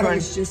I thought unicorn. it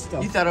was just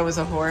a You thought it was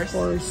a horse?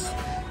 horse.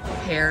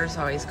 Pears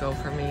always go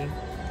for me.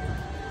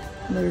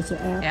 There's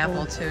an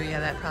apple. Apple too, yeah,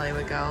 that probably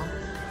would go.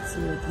 See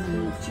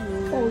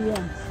what oh,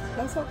 yeah.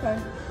 That's okay.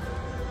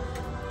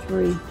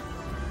 3.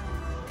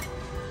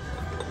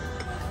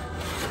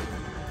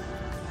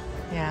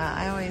 Yeah,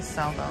 I always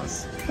sell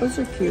those. Those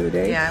are cute,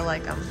 eh? Yeah, I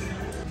like them.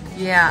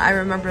 Yeah, I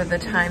remember the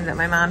time that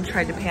my mom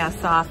tried to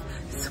pass off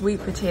sweet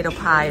potato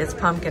pie as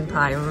pumpkin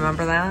pie.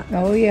 Remember that?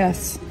 Oh,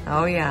 yes.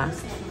 Oh, yeah.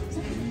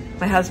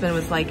 My husband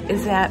was like,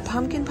 is that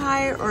pumpkin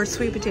pie or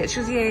sweet potato?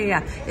 She goes,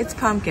 yeah. It's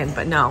pumpkin,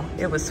 but no,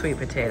 it was sweet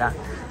potato.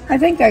 I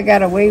think I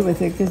got away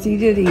with it because he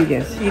did eat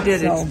it. He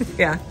did so. it,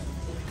 yeah.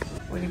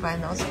 What are you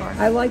buying those for?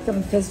 I like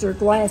them because they're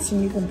glass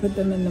and you can put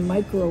them in the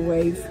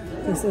microwave.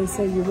 Because they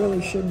say you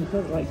really shouldn't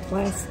put like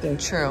plastic.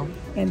 True.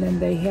 And then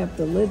they have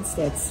the lids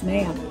that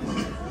snap.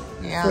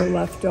 Yeah. For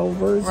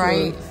leftovers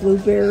right. or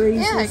blueberries.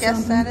 Yeah, or I guess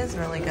something. that is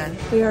really good.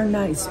 They are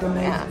nice. When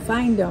I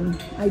find them,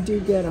 I do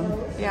get them.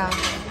 Yeah.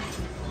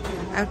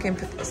 I can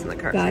put this in the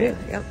cart. Got it?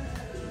 Yep.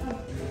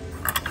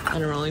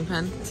 And a rolling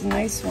pin. It's a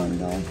nice one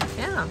though.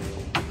 Yeah.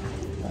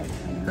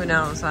 Who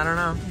knows? I don't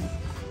know.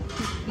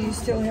 Do you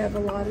still have a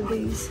lot of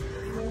these?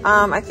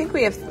 I think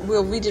we have.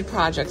 Well, we did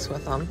projects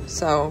with them,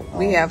 so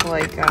we have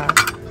like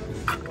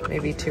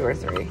maybe 2 or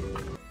 3.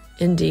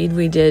 Indeed,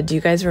 we did. Do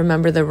you guys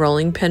remember the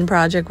rolling pin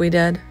project we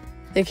did?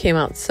 It came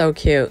out so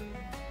cute.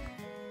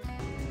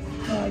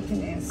 Oh, I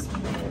can ask.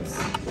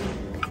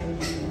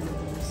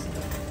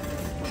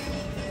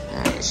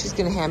 All right, she's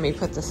gonna have me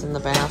put this in the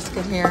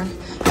basket here.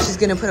 She's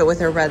gonna put it with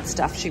her red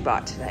stuff she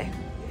bought today.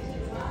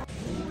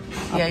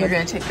 Yeah, you're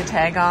gonna take the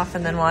tag off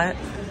and then what?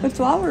 The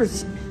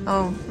flowers.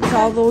 Oh, With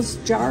all those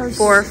jars.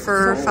 4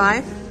 for sold.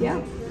 5? Yeah.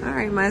 All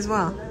right, might as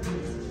well.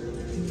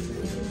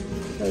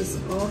 Because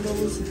all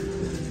those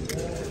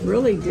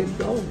really did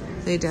go.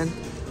 They did.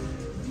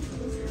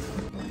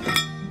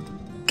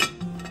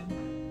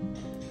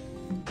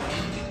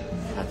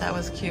 Thought that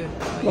was cute.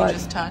 What you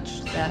just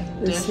touched that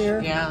This dish.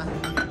 here? Yeah.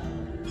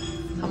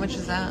 How much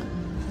is that?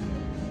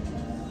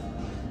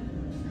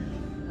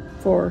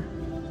 4.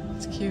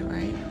 It's cute,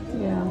 right?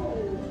 Yeah.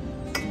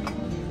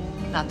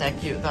 Not that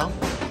cute though.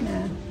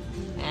 Yeah.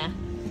 Eh.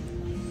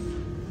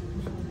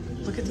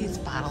 Look at these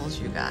bottles,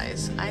 you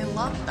guys. I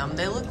love them.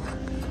 They look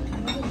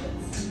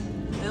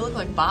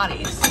like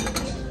bodies.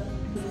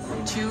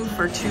 2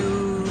 for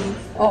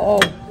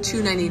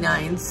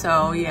 $2.99.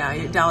 So yeah,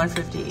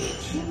 $1.50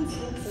 each.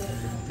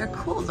 They're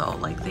cool though.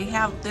 Like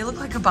they look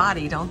like a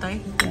body, don't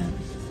they? Yeah.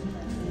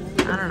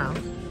 I don't know.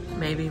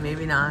 Maybe,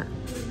 maybe not.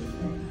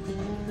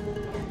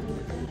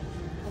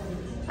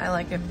 I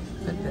like it,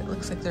 but it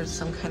looks like there's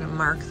some kind of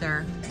mark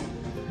there.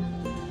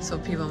 So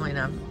people might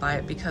not buy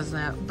it because of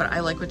that. But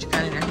I like what you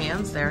got in your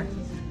hands there.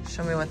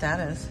 Show me what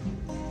that is.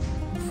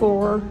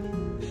 4.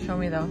 Show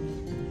me though.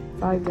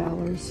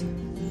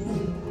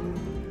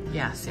 $5.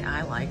 Yeah, see,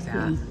 I like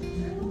that.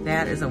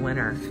 That is a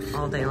winner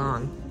all day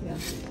long. Yeah.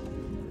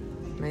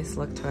 Nice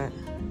look to it.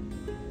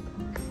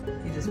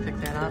 You just pick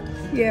that up.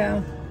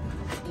 Yeah.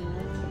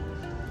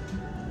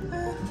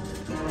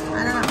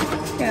 I don't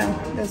know.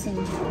 Yeah. It doesn't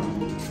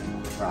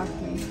rock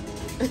me.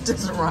 It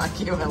doesn't rock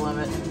you. I love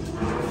it.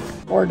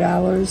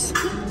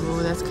 $4.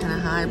 Ooh, that's kind of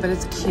high, but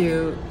it's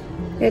cute.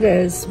 It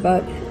is,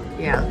 but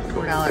Yeah,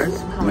 $4.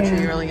 How much are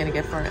you really gonna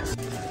get for it?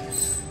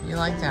 You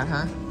like that,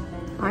 huh?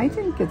 I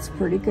think it's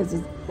pretty because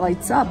it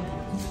lights up.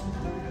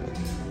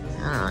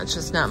 I don't know. It's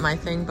just not my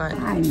thing, but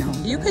I know.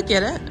 you could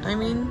get it. I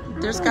mean,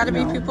 there's got to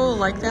be people who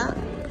like that.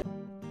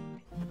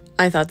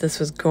 I thought this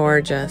was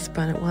gorgeous,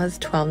 but it was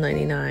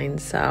 $12.99,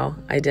 so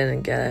I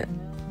didn't get it.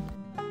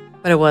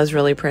 But it was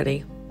really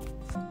pretty.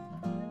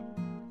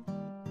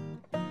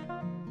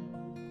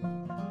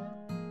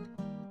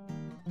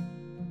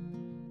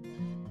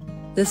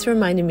 This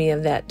reminded me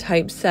of that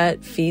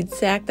typeset feed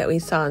sack that we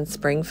saw in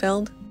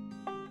Springfield.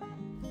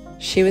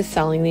 She was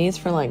selling these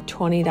for like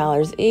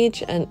 $20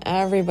 each, and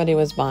everybody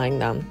was buying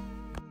them.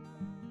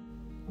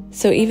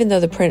 So even though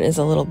the print is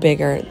a little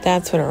bigger,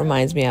 that's what it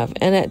reminds me of.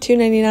 And at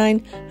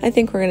 $2.99, I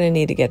think we're going to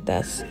need to get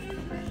this.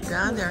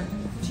 Down there.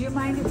 Do you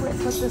mind if we put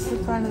this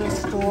in front of the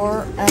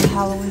store at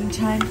Halloween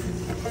time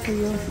for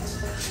you?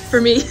 For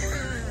me?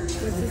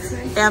 What's it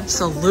say?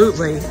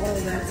 Absolutely. Oh,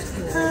 that's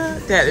cool.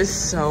 That is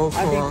so cool.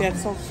 I think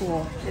that's so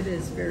cool. It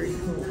is very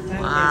cool.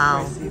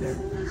 Wow. Not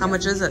either. How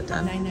much is it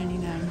then?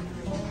 $9.99.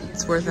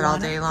 It's worth it all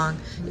day long.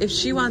 If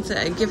she wants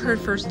it, give her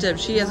first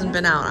dibs. She hasn't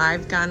been out.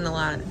 I've gotten a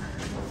lot.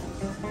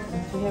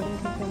 Do you have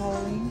anything for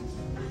Halloween?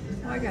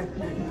 Oh, I got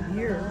nothing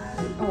here.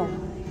 Oh,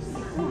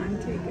 come on,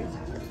 take it.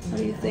 What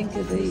do you think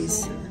of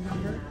these?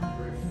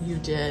 You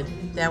did.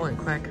 That went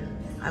quick.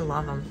 I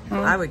love them.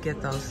 Huh? I would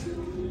get those.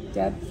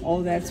 Deb?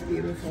 Oh, that's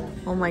beautiful.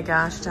 Oh my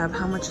gosh, Deb,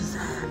 how much is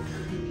that?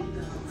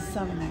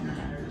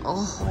 $7.99.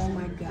 Oh, Oh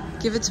my God.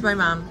 give it to my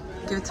mom.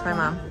 Give it to my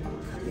mom.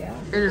 Yeah.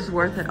 It is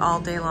worth it all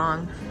day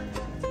long.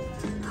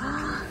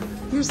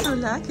 You're so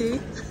lucky.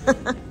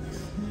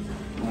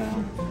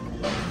 Well.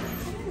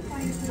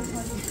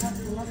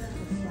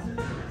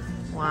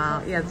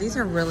 Wow. Yeah, these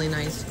are really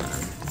nice.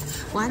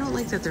 Well, I don't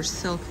like that they're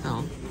silk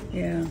though.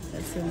 Yeah,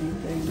 that's the only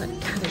thing. But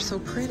God, they're so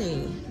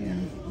pretty. Yeah.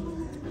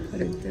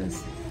 What is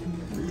this?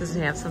 Does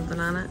it have something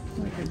on it?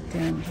 Like a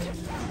dent.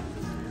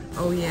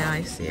 Oh yeah,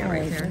 I see it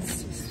right there.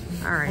 That's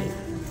just All right.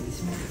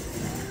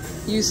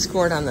 You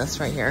scored on this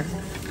right here.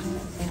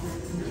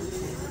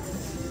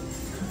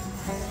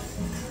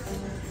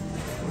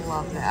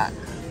 Love that.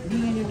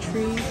 being in a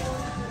tree.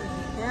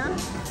 Yeah?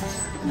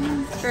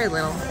 Very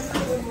little.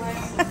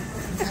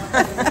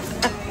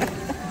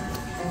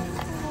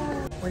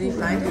 What do you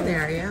find in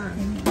there? Yeah.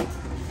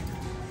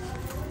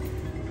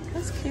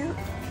 That's cute.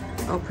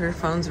 Oh, her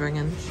phone's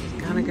ringing.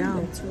 She's gotta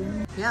go.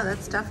 Yeah,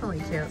 that's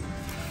definitely cute.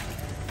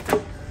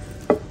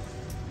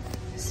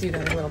 So you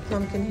got a little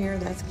pumpkin here.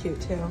 That's cute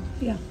too.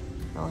 Yeah.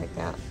 I like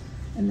that.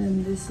 And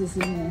then this is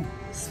in a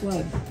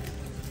sled.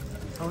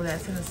 Oh,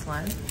 that's in a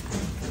sled?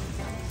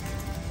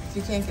 If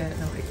you can't get it,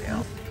 no big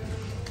deal.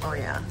 Oh,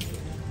 yeah.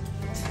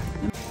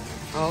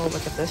 Oh,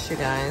 look at this, you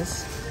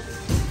guys.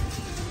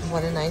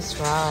 What a nice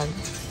rug.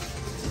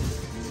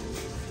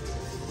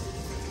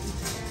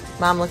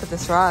 Mom, look at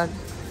this rug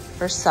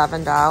for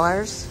 $7.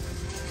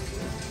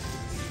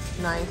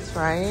 Nice,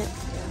 right?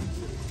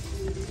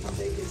 How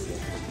big is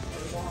it?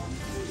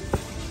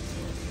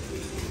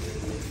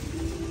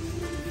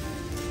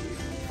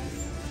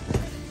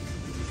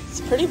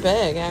 It's pretty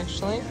big,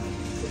 actually.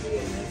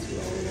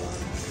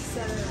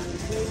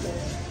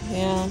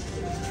 Yeah.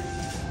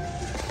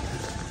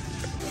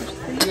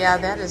 Yeah,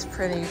 that is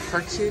pretty.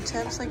 For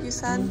Q-tips, like you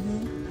said.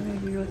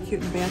 Maybe really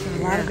cute in the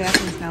bathroom. A lot of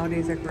bathrooms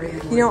nowadays are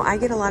great. You know, I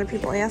get a lot of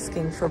people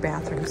asking for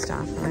bathroom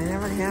stuff, but I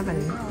never have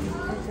any.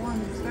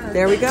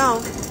 There we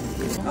go.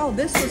 Oh,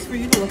 this was for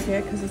you to look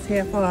at because it's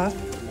half off.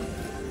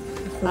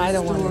 I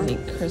don't want any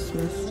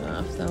Christmas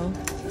stuff, though.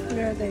 What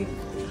are they?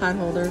 Hot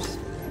holders.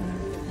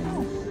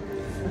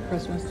 For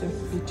Christmas,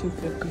 they'd be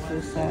 $2.50 for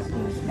a set.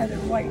 Yeah, they're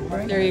white,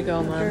 right? There you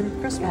go, Mom. They're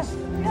Christmas.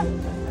 Yeah.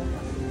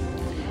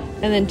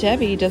 And then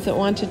Debbie doesn't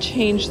want to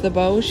change the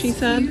bow, she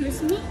said.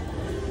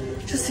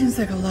 Just seems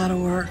like a lot of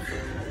work.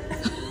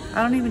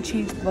 I don't even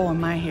change the bow in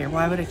my hair.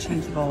 Why would I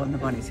change the bow in the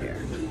bunny's hair?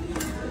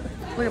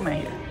 Look at my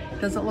hair.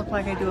 Does it look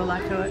like I do a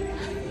lot to it?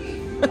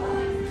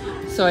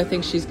 So I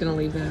think she's going to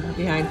leave that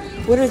behind.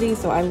 What are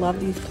these, though? I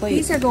love these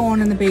plates. These are going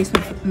in the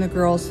basement in the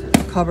girls'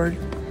 cupboard.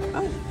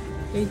 Oh,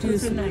 They do.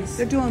 those are nice.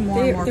 They're doing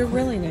more and more. They're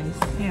really nice.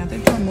 Yeah, they're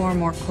doing more and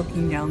more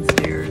cooking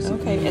downstairs.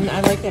 Okay, and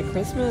I like that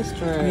Christmas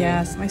tray.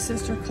 Yes, my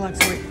sister collects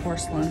white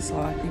porcelain, so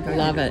I think I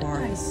Love get it. for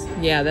her. Nice.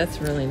 Yeah, that's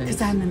really nice.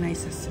 Because I'm the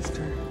nicest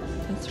sister.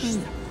 That's She's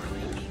right. a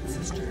really neat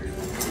sister.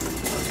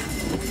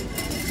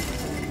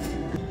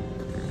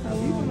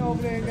 We went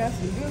over there and got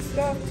some good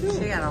stuff too.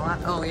 She got a lot.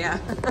 Oh, yeah.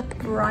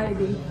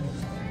 Variety.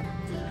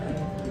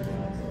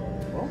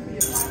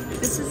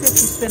 This is if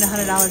you spend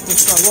 $100 at the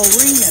store. Well,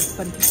 ring this,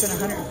 but if you spend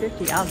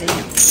 $150, I'll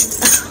dance.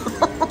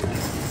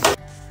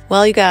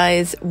 Well, you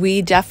guys,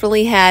 we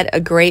definitely had a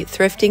great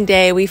thrifting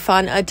day. We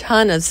found a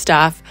ton of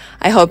stuff.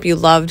 I hope you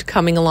loved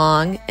coming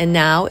along. And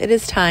now it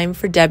is time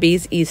for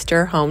Debbie's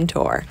Easter home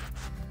tour.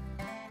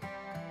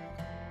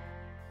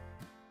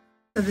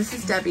 So this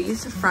is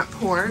Debbie's front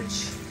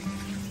porch.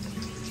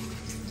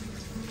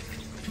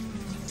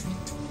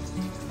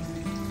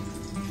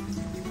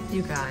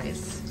 You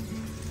guys,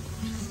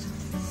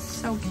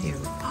 so cute.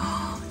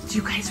 Oh, do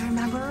you guys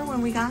remember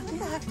when we got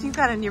that? You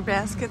got it in your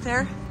basket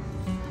there?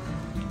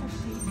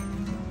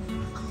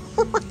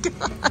 Oh my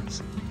gosh.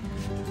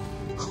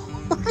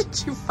 Where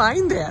did you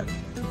find that?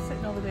 It's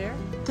sitting over there.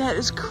 That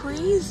is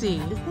crazy.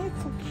 Isn't that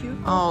so cute?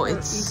 Oh, for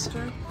it's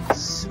Easter?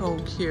 so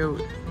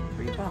cute.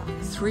 $3.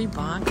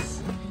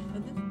 $3.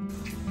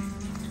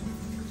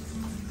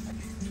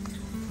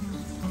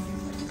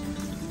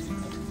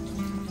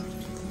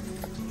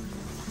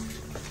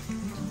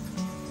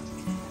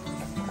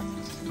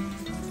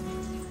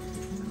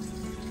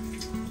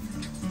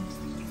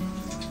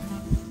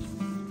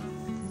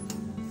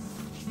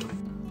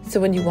 So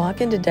when you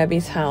walk into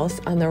Debbie's house,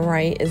 on the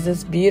right is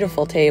this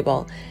beautiful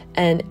table,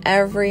 and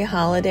every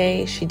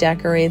holiday she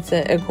decorates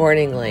it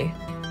accordingly.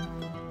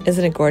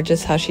 Isn't it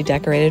gorgeous how she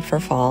decorated for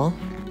fall?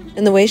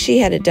 And the way she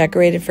had it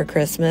decorated for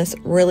Christmas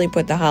really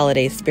put the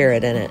holiday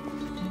spirit in it.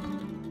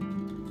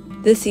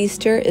 This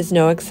Easter is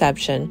no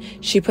exception.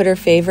 She put her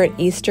favorite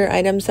Easter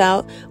items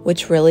out,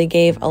 which really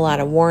gave a lot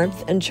of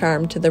warmth and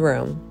charm to the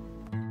room.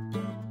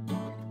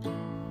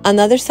 On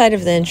the other side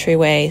of the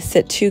entryway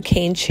sit 2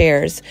 cane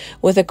chairs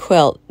with a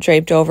quilt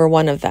draped over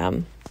one of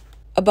them.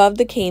 Above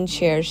the cane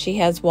chairs, she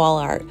has wall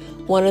art,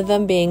 one of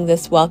them being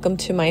this "Welcome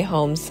to my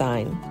home"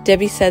 sign.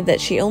 Debbie said that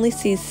she only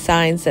sees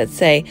signs that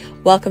say,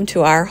 "Welcome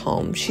to our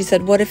home." She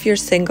said, what if you're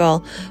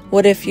single?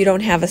 What if you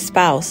don't have a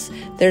spouse?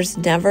 There's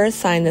never a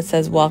sign that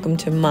says, "Welcome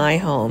to my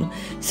home."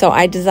 So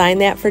I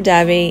designed that for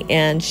Debbie,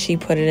 and she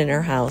put it in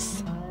her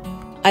house.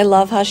 I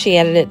love how she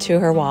added it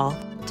to her wall.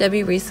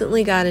 Debbie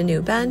recently got a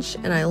new bench,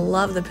 and I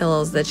love the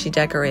pillows that she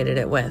decorated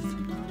it with.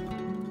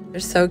 They're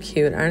so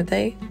cute, aren't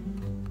they?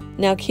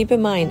 Now keep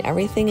in mind,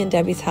 everything in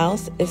Debbie's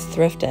house is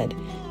thrifted,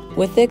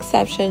 with the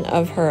exception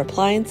of her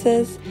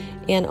appliances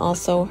and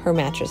also her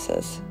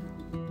mattresses.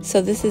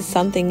 So this is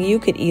something you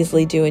could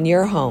easily do in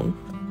your home.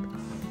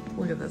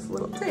 Look at this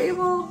little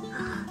table.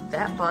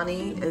 That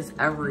bunny is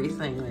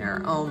everything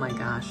there. Oh my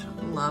gosh.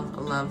 Love,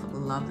 love,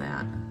 love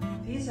that.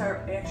 These are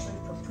actually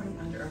for putting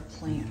under a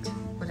plant.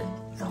 What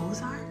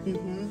those are?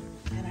 Mm-hmm.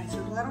 And I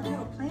said, well, I don't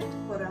have a plant to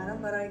put on them,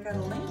 but I got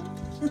a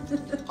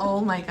lamp. Oh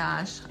my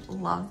gosh.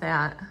 Love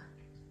that.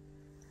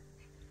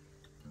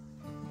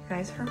 You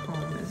guys, her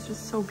home is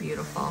just so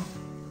beautiful.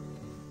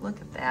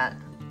 Look at that.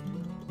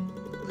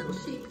 Little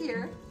sheep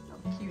here.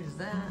 How cute is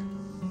that?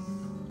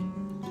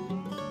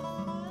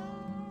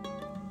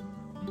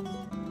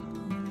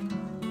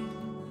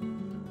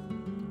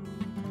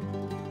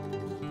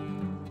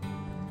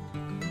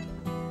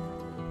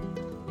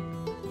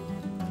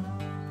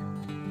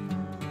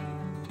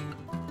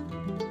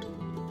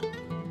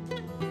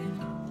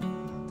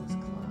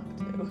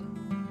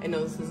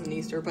 know this isn't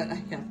Easter, but I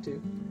have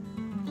to.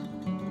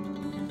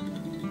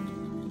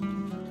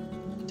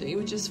 Do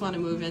you just want to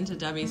move into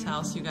Debbie's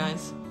house, you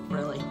guys?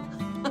 Really?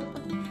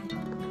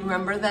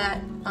 Remember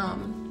that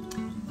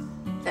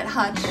that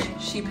hutch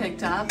she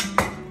picked up?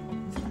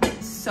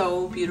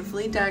 So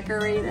beautifully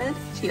decorated.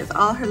 She has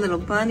all her little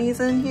bunnies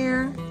in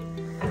here.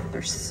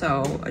 They're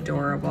so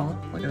adorable.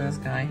 Look at this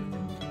guy.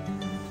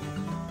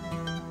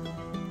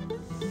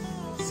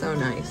 So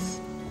nice.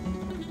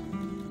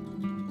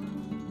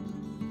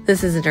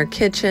 This is in her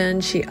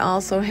kitchen. She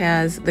also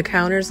has the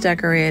counters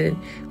decorated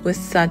with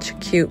such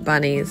cute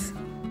bunnies.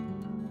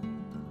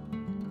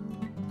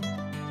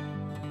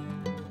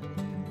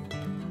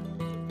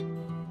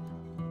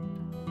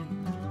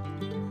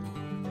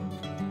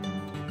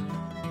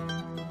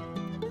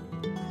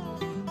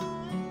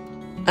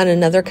 On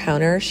another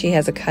counter, she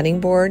has a cutting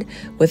board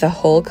with a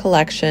whole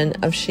collection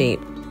of sheep.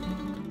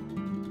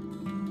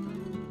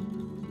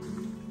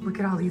 Look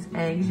at all these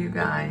eggs, you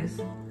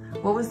guys.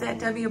 What was that,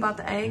 Debbie, about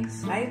the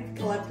eggs? I've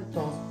collected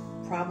those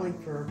probably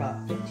for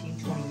about 15,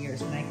 20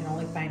 years, and I can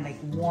only find like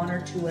 1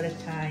 or 2 at a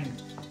time,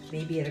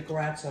 maybe at a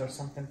garage sale or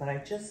something, but I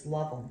just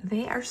love them.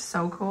 They are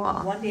so cool.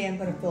 One day I'm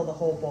going to fill the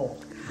whole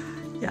bowl.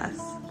 Yes.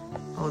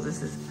 Oh,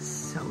 this is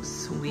so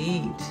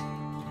sweet.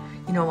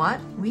 You know what?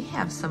 We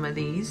have some of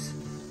these.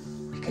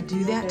 We could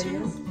do that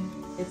too.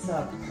 It's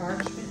a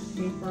parchment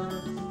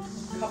paper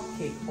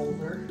cupcake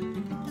holder.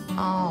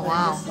 Oh,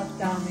 wow. I just stuck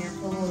down there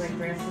for a little like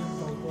grass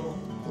and little.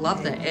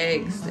 Love the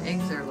eggs. The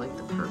eggs are like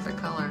the perfect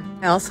color.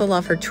 I also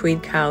love her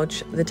tweed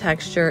couch. The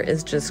texture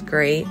is just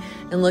great.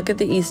 And look at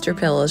the Easter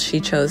pillows she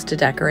chose to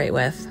decorate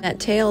with. That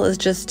tail is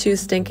just too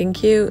stinking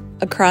cute.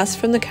 Across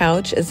from the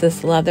couch is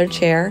this leather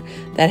chair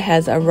that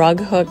has a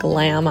rug hook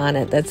lamb on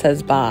it that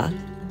says Ba.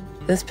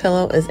 This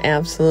pillow is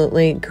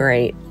absolutely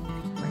great.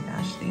 Oh my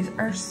gosh, these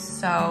are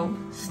so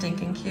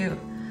stinking cute.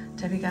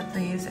 Debbie got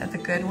these at the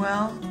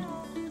Goodwill.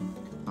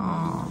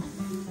 Oh,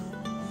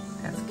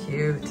 that's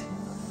cute.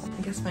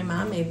 I guess my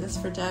mom made this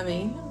for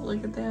Debbie.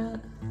 Look at that.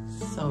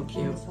 So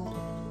cute.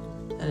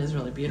 That is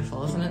really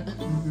beautiful, isn't it?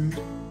 Mm-hmm.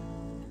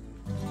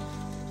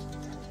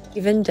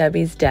 Even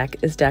Debbie's deck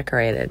is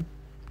decorated.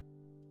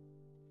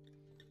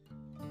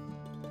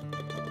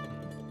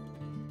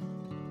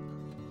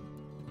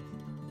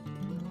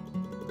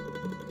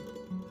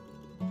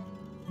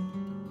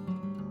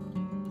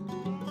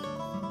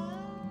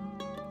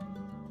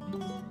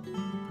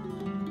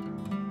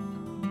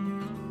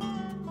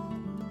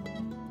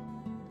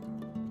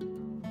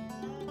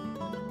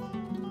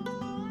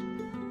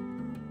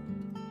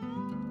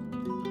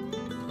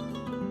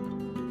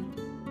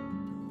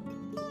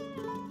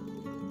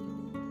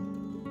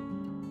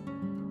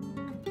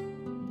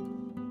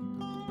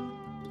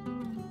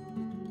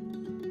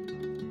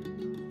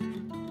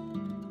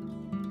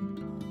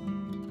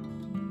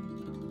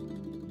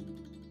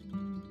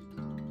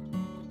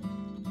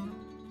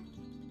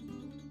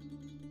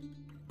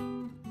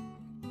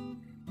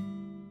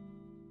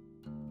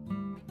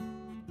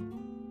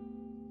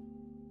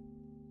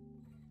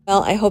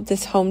 Well, I hope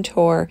this home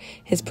tour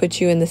has put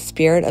you in the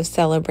spirit of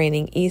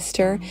celebrating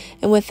Easter.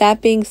 And with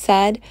that being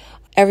said,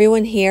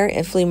 everyone here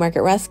at Flea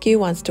Market Rescue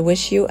wants to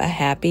wish you a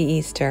happy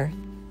Easter.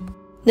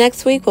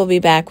 Next week, we'll be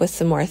back with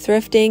some more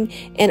thrifting,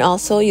 and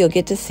also you'll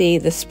get to see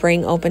the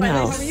spring open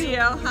house. Nice to meet you.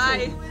 Hi.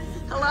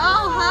 Hello.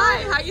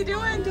 Hi. How you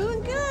doing?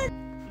 Doing good.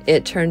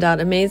 It turned out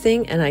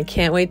amazing, and I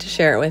can't wait to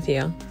share it with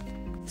you.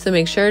 So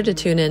make sure to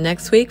tune in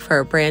next week for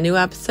a brand new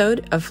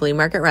episode of Flea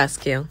Market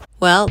Rescue.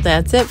 Well,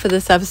 that's it for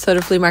this episode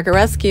of Flea Market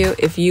Rescue.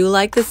 If you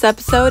like this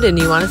episode and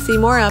you want to see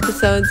more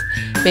episodes,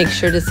 make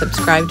sure to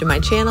subscribe to my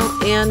channel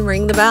and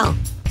ring the bell.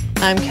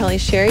 I'm Kelly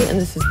Sherry, and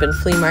this has been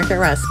Flea Market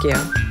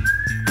Rescue.